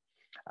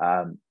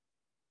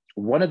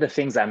 One of the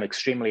things I'm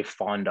extremely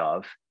fond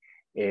of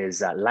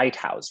is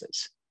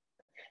lighthouses.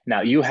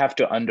 Now, you have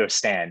to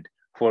understand,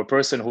 for a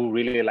person who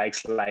really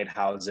likes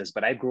lighthouses,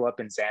 but I grew up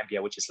in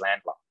Zambia, which is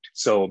landlocked.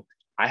 So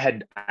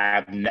I'd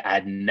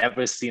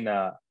never seen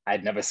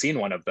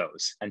one of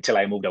those until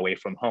I moved away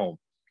from home.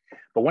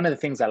 But one of the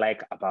things I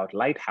like about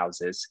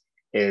lighthouses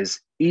is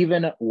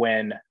even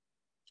when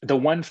the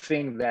one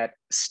thing that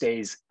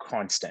stays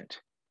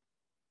constant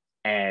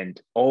and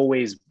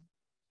always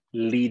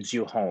leads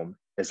you home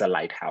is a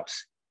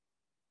lighthouse.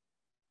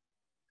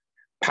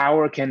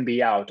 Power can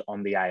be out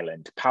on the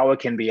island, power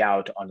can be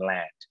out on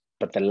land,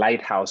 but the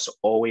lighthouse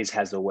always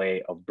has a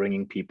way of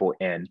bringing people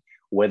in,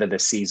 whether the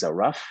seas are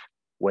rough,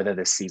 whether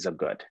the seas are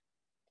good.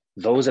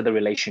 Those are the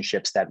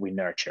relationships that we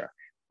nurture.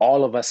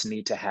 All of us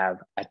need to have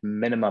at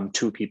minimum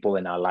 2 people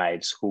in our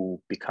lives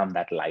who become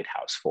that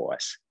lighthouse for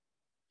us.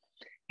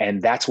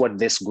 And that's what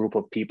this group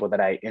of people that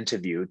I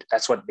interviewed,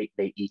 that's what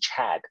they each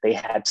had. They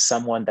had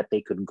someone that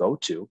they could go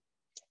to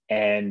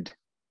and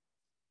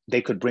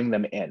they could bring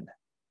them in,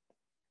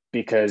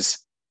 because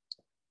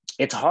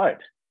it's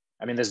hard.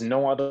 I mean, there's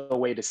no other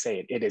way to say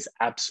it. It is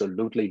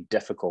absolutely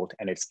difficult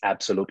and it's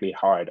absolutely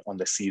hard on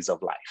the seas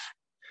of life.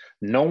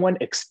 No one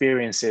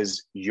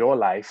experiences your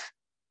life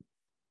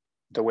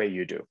the way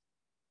you do.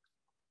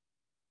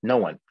 No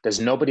one. There's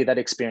nobody that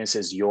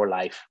experiences your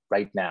life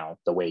right now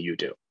the way you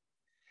do.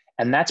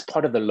 And that's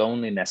part of the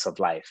loneliness of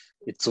life.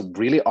 It's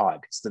really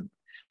odd.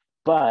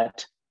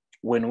 But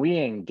when we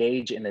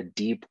engage in a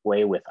deep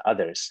way with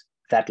others,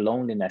 that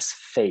loneliness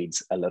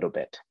fades a little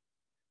bit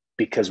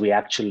because we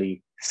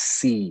actually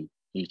see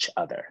each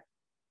other.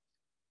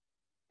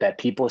 That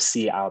people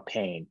see our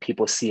pain,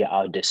 people see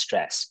our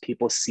distress,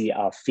 people see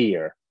our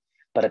fear,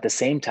 but at the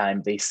same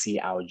time, they see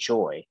our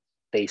joy.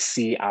 They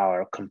see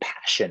our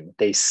compassion.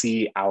 They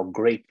see our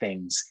great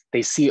things.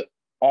 They see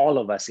all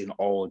of us in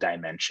all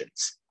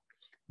dimensions.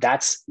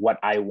 That's what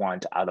I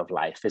want out of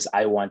life, is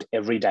I want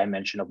every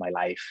dimension of my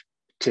life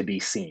to be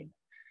seen.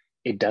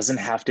 It doesn't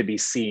have to be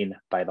seen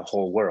by the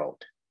whole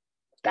world.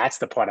 That's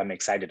the part I'm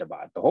excited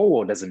about. The whole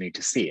world doesn't need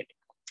to see it.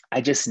 I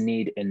just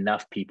need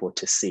enough people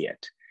to see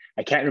it.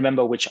 I can't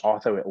remember which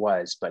author it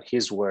was, but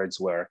his words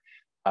were,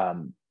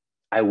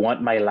 I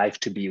want my life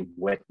to be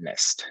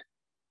witnessed.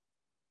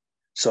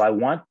 So I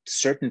want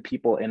certain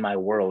people in my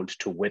world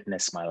to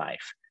witness my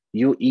life.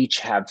 You each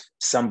have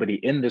somebody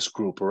in this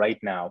group right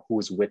now who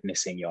is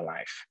witnessing your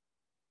life.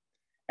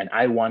 And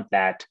I want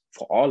that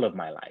for all of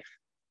my life,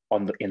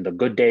 in the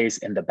good days,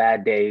 in the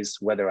bad days,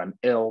 whether I'm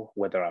ill,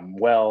 whether I'm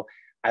well.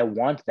 I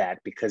want that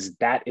because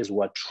that is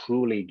what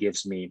truly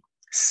gives me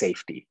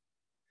safety,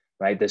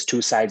 right? There's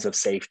 2 sides of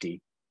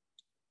safety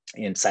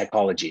in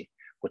psychology.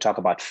 We'll talk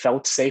about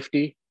felt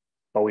safety,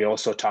 but we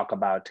also talk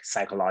about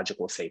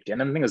psychological safety.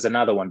 And I think there's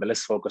another one, but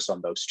let's focus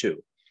on those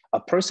 2. A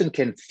person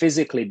can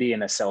physically be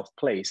in a safe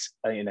place,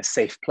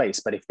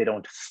 but if they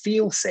don't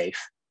feel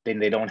safe, then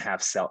they don't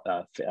have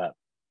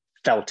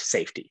felt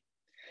safety.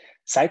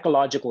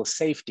 Psychological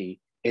safety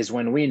is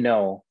when we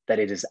know that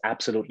it is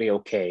absolutely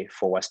okay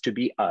for us to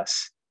be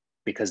us,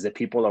 because the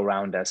people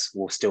around us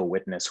will still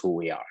witness who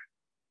we are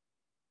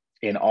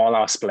in all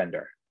our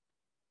splendor,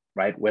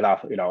 right?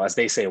 Without, as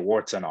they say,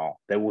 warts and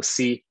all. They will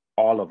see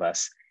all of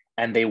us,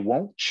 and they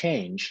won't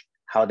change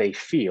how they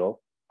feel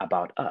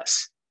about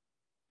us.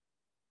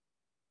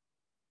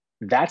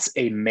 That's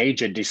a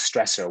major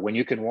distressor when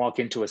you can walk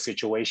into a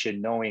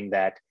situation knowing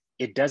that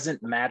it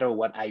doesn't matter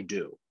what I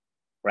do,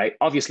 right?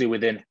 Obviously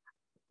within,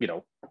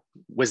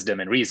 wisdom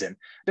and reason,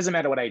 it doesn't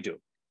matter what I do.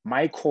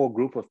 My core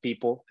group of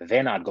people,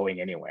 they're not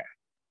going anywhere,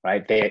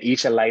 right? They are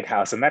each a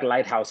lighthouse, and that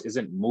lighthouse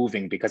isn't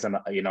moving because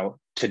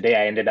today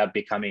I ended up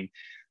becoming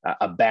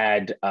a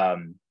bad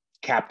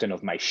captain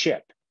of my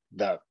ship.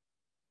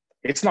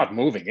 It's not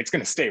moving, it's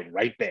gonna stay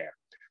right there.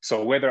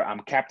 So whether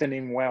I'm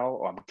captaining well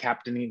or I'm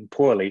captaining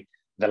poorly,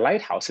 the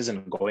lighthouse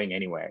isn't going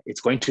anywhere.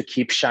 It's going to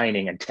keep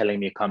shining and telling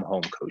me, come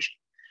home, Kozhi.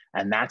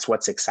 And that's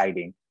what's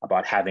exciting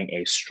about having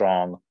a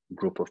strong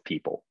group of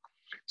people.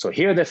 So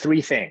here are the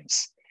three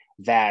things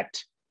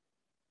that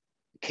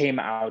came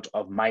out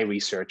of my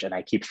research, and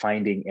I keep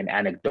finding in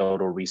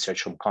anecdotal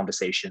research from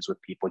conversations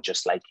with people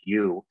just like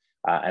you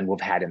and we've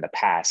had in the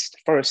past.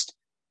 First,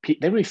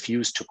 they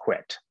refuse to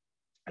quit.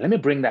 And let me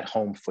bring that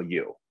home for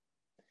you.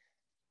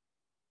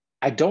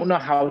 I don't know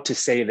how to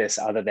say this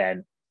other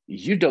than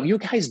you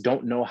guys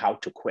don't know how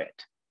to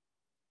quit.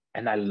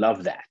 And I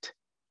love that.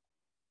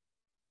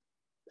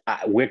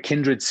 We're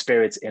kindred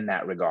spirits in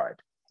that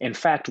regard. In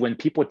fact, when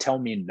people tell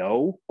me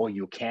no or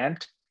you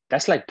can't,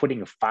 that's like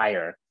putting a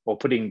fire or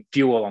putting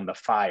fuel on the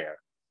fire.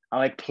 I'm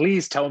like,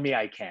 please tell me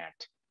I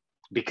can't,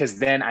 because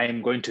then I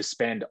am going to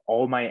spend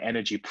all my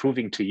energy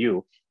proving to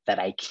you that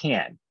I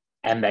can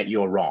and that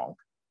you're wrong.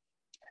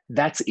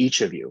 That's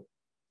each of you,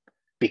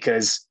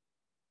 because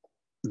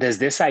there's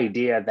this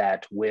idea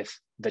that with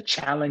the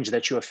challenge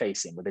that you're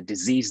facing, with the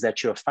disease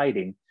that you're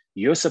fighting,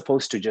 you're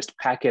supposed to just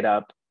pack it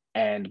up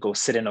and go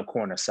sit in a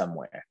corner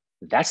somewhere.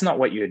 That's not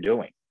what you're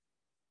doing.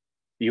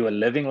 You are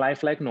living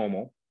life like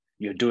normal.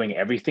 You're doing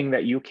everything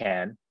that you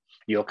can.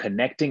 You're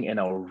connecting in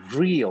a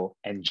real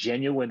and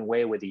genuine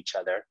way with each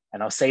other.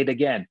 And I'll say it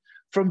again,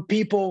 from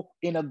people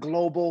in a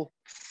global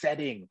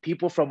setting,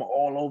 people from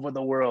all over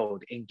the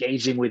world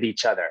engaging with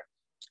each other.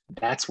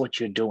 That's what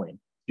you're doing.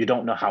 You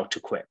don't know how to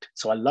quit.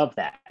 So I love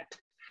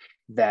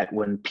that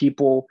when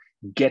people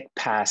get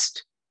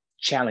past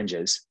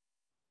challenges,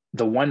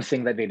 the one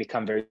thing that they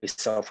become very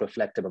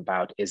self-reflective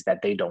about is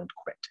that they don't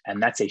quit.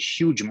 And that's a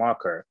huge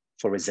marker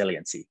for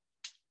resiliency.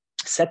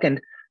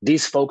 Second,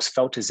 these folks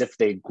felt as if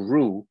they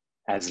grew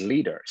as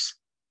leaders.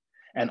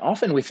 And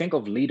often we think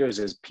of leaders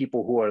as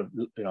people who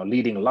are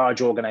leading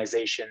large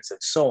organizations and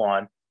so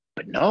on,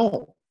 but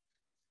no.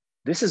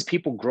 This is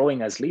people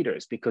growing as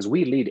leaders, because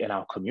we lead in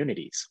our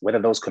communities, whether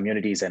those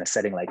communities in a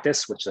setting like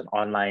this, which is an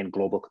online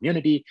global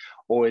community,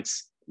 or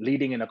it's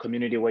leading in a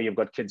community where you've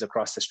got kids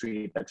across the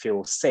street that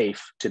feel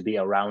safe to be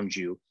around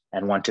you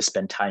and want to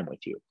spend time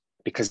with you,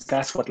 because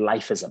that's what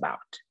life is about.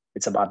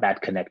 It's about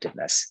that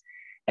connectedness.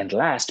 And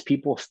last,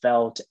 people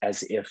felt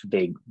as if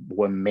they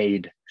were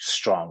made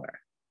stronger.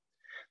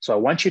 So I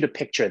want you to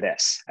picture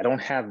this. I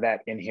don't have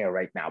that in here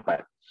right now,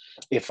 but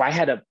if I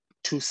had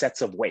two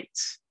sets of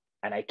weights,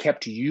 and I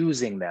kept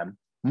using them,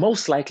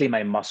 most likely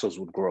my muscles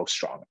would grow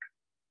stronger.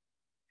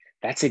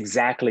 That's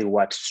exactly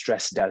what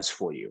stress does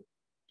for you.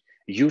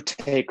 You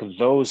take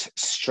those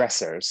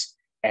stressors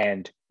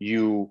and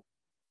you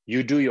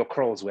do your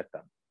curls with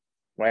them,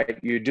 right?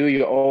 You do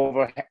your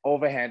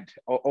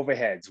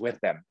overheads with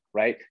them,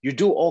 right? You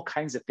do all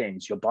kinds of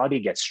things. Your body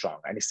gets strong.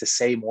 And it's the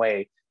same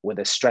way with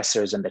the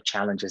stressors and the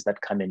challenges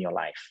that come in your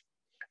life.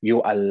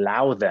 You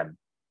allow them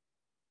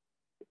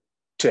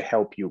to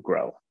help you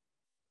grow,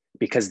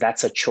 because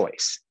that's a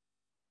choice.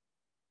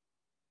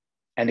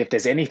 And if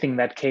there's anything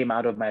that came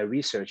out of my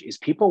research, is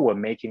people were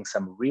making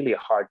some really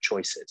hard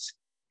choices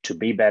to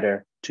be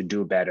better, to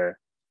do better,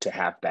 to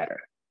have better.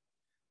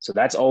 So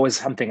that's always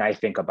something I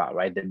think about,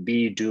 right? The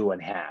be, do,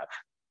 and have.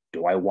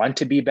 Do I want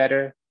to be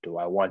better? Do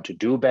I want to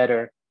do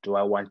better? Do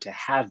I want to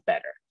have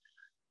better?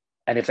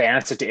 And if the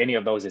answer to any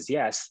of those is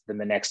yes, then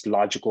the next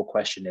logical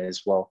question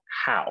is, well,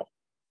 how?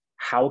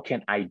 How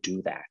can I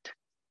do that?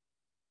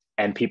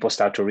 And people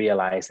start to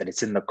realize that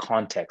it's in the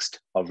context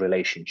of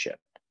relationship.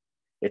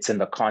 It's in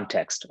the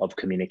context of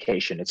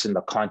communication. It's in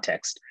the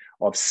context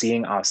of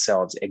seeing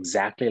ourselves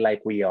exactly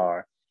like we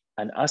are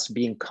and us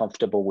being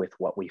comfortable with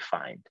what we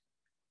find.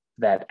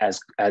 That as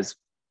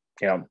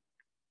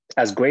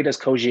great as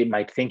Kozhi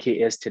might think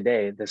he is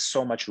today, there's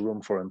so much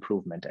room for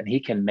improvement, and he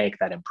can make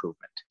that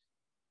improvement.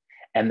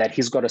 And that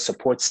he's got a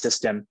support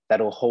system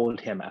that will hold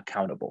him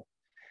accountable.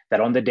 That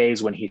on the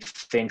days when he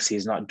thinks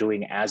he's not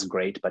doing as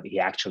great, but he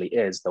actually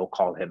is, they'll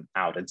call him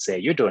out and say,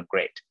 you're doing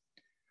great.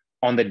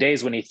 On the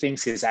days when he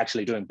thinks he's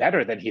actually doing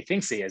better than he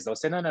thinks he is, they'll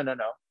say, no.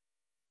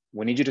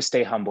 We need you to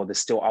stay humble. There's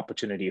still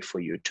opportunity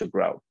for you to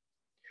grow.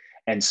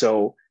 And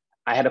so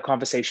I had a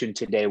conversation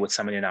today with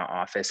someone in our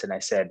office, and I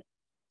said,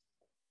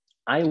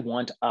 I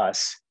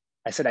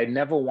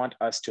never want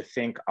us to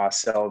think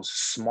ourselves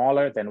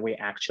smaller than we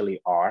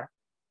actually are,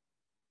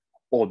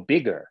 or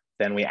bigger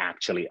than we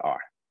actually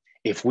are.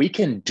 If we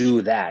can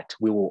do that,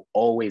 we will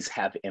always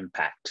have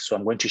impact. So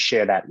I'm going to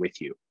share that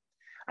with you.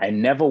 I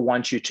never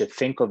want you to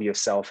think of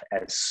yourself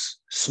as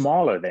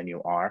smaller than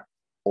you are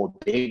or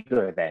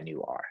bigger than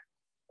you are.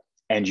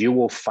 And you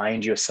will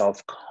find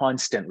yourself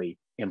constantly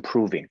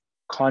improving,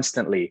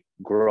 constantly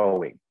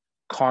growing,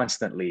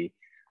 constantly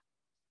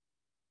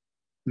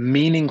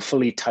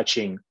meaningfully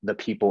touching the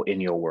people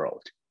in your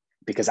world.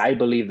 Because I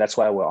believe that's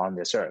why we're on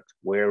this earth.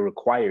 We're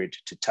required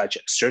to touch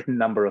a certain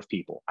number of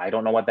people. I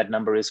don't know what that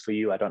number is for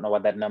you. I don't know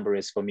what that number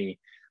is for me.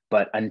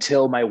 But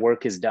until my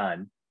work is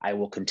done, I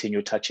will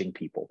continue touching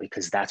people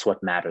because that's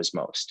what matters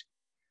most.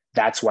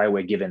 That's why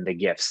we're given the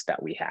gifts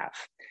that we have.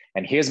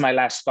 And here's my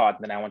last thought.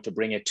 Then I want to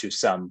bring it to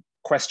some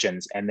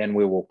questions and then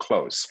we will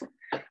close.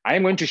 I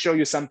am going to show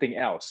you something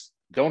else.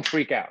 Don't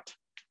freak out.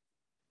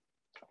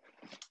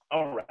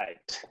 All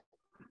right.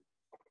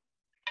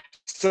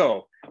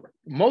 So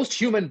most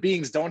human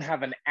beings don't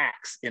have an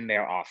axe in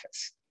their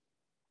office.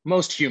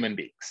 Most human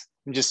beings.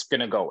 I'm just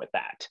going to go with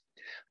that.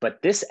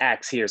 But this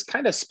axe here is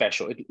kind of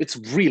special. It's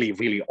really,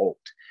 really old.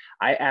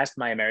 I asked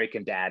my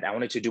American dad, I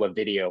wanted to do a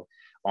video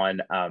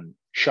on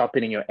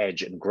sharpening your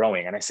edge and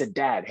growing. And I said,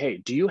 Dad, hey,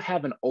 do you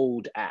have an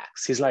old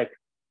axe? He's like,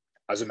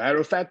 as a matter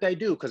of fact, I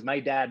do, because my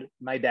dad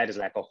is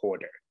like a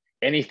hoarder.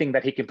 Anything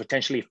that he can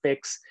potentially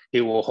fix,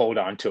 he will hold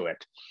on to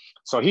it.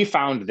 So he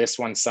found this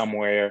one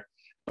somewhere.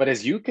 But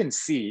as you can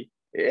see,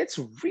 it's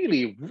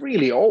really,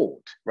 really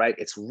old, right?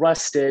 It's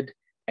rusted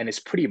and it's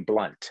pretty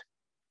blunt.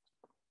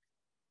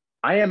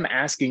 I am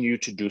asking you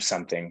to do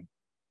something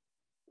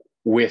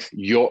with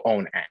your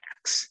own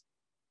axe.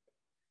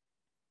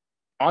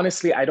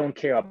 Honestly, I don't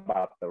care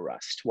about the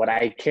rust. What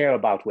I care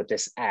about with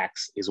this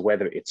axe is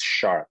whether it's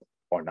sharp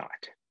or not.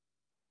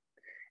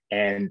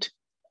 And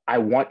I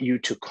want you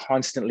to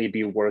constantly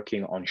be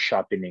working on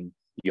sharpening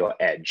your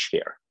edge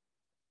here.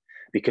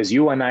 Because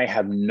you and I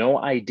have no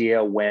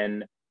idea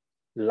when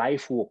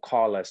life will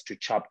call us to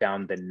chop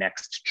down the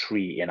next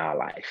tree in our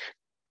life.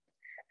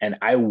 And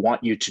I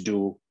want you to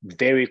do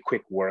very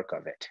quick work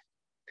of it.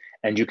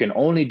 And you can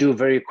only do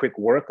very quick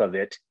work of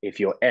it if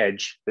your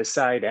edge, this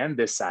side and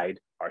this side,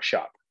 are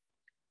sharp.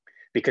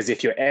 Because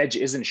if your edge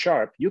isn't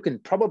sharp, you can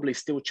probably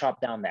still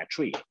chop down that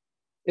tree.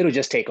 It'll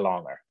just take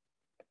longer.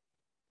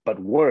 But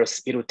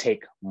worse, it'll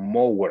take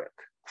more work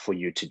for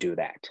you to do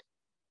that.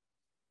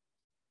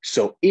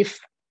 So if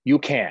you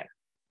can,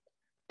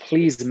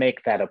 please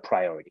make that a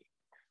priority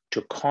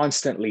to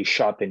constantly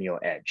sharpen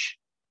your edge,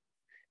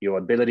 your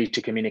ability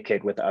to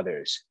communicate with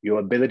others, your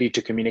ability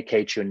to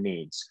communicate your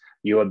needs,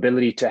 your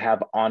ability to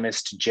have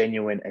honest,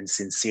 genuine, and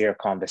sincere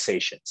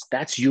conversations.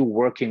 That's you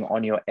working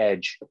on your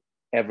edge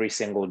every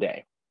single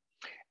day.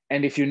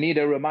 And if you need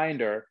a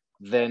reminder,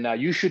 then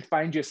you should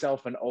find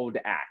yourself an old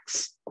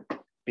axe,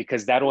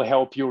 because that'll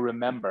help you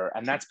remember.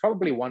 And that's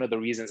probably one of the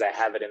reasons I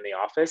have it in the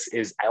office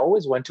is I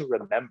always want to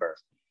remember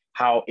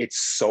how it's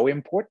so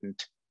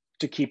important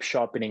to keep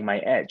sharpening my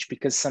edge,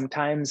 because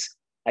sometimes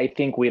I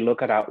think we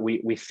look at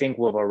we think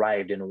we've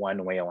arrived in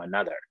one way or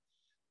another,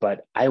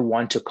 but I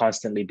want to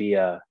constantly be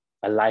a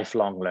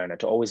lifelong learner,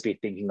 to always be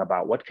thinking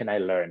about what can I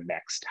learn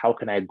next? How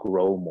can I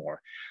grow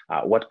more?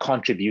 What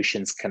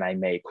contributions can I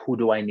make? Who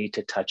do I need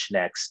to touch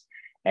next?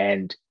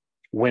 And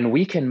when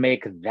we can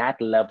make that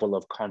level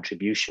of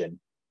contribution,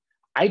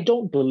 I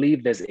don't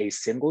believe there's a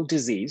single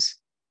disease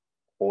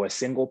or a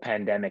single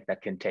pandemic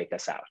that can take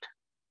us out.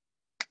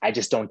 I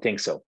just don't think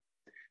so,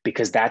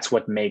 because that's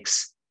what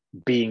makes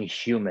being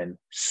human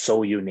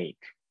so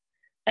unique.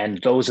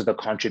 And those are the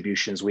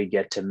contributions we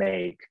get to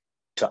make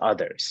to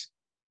others.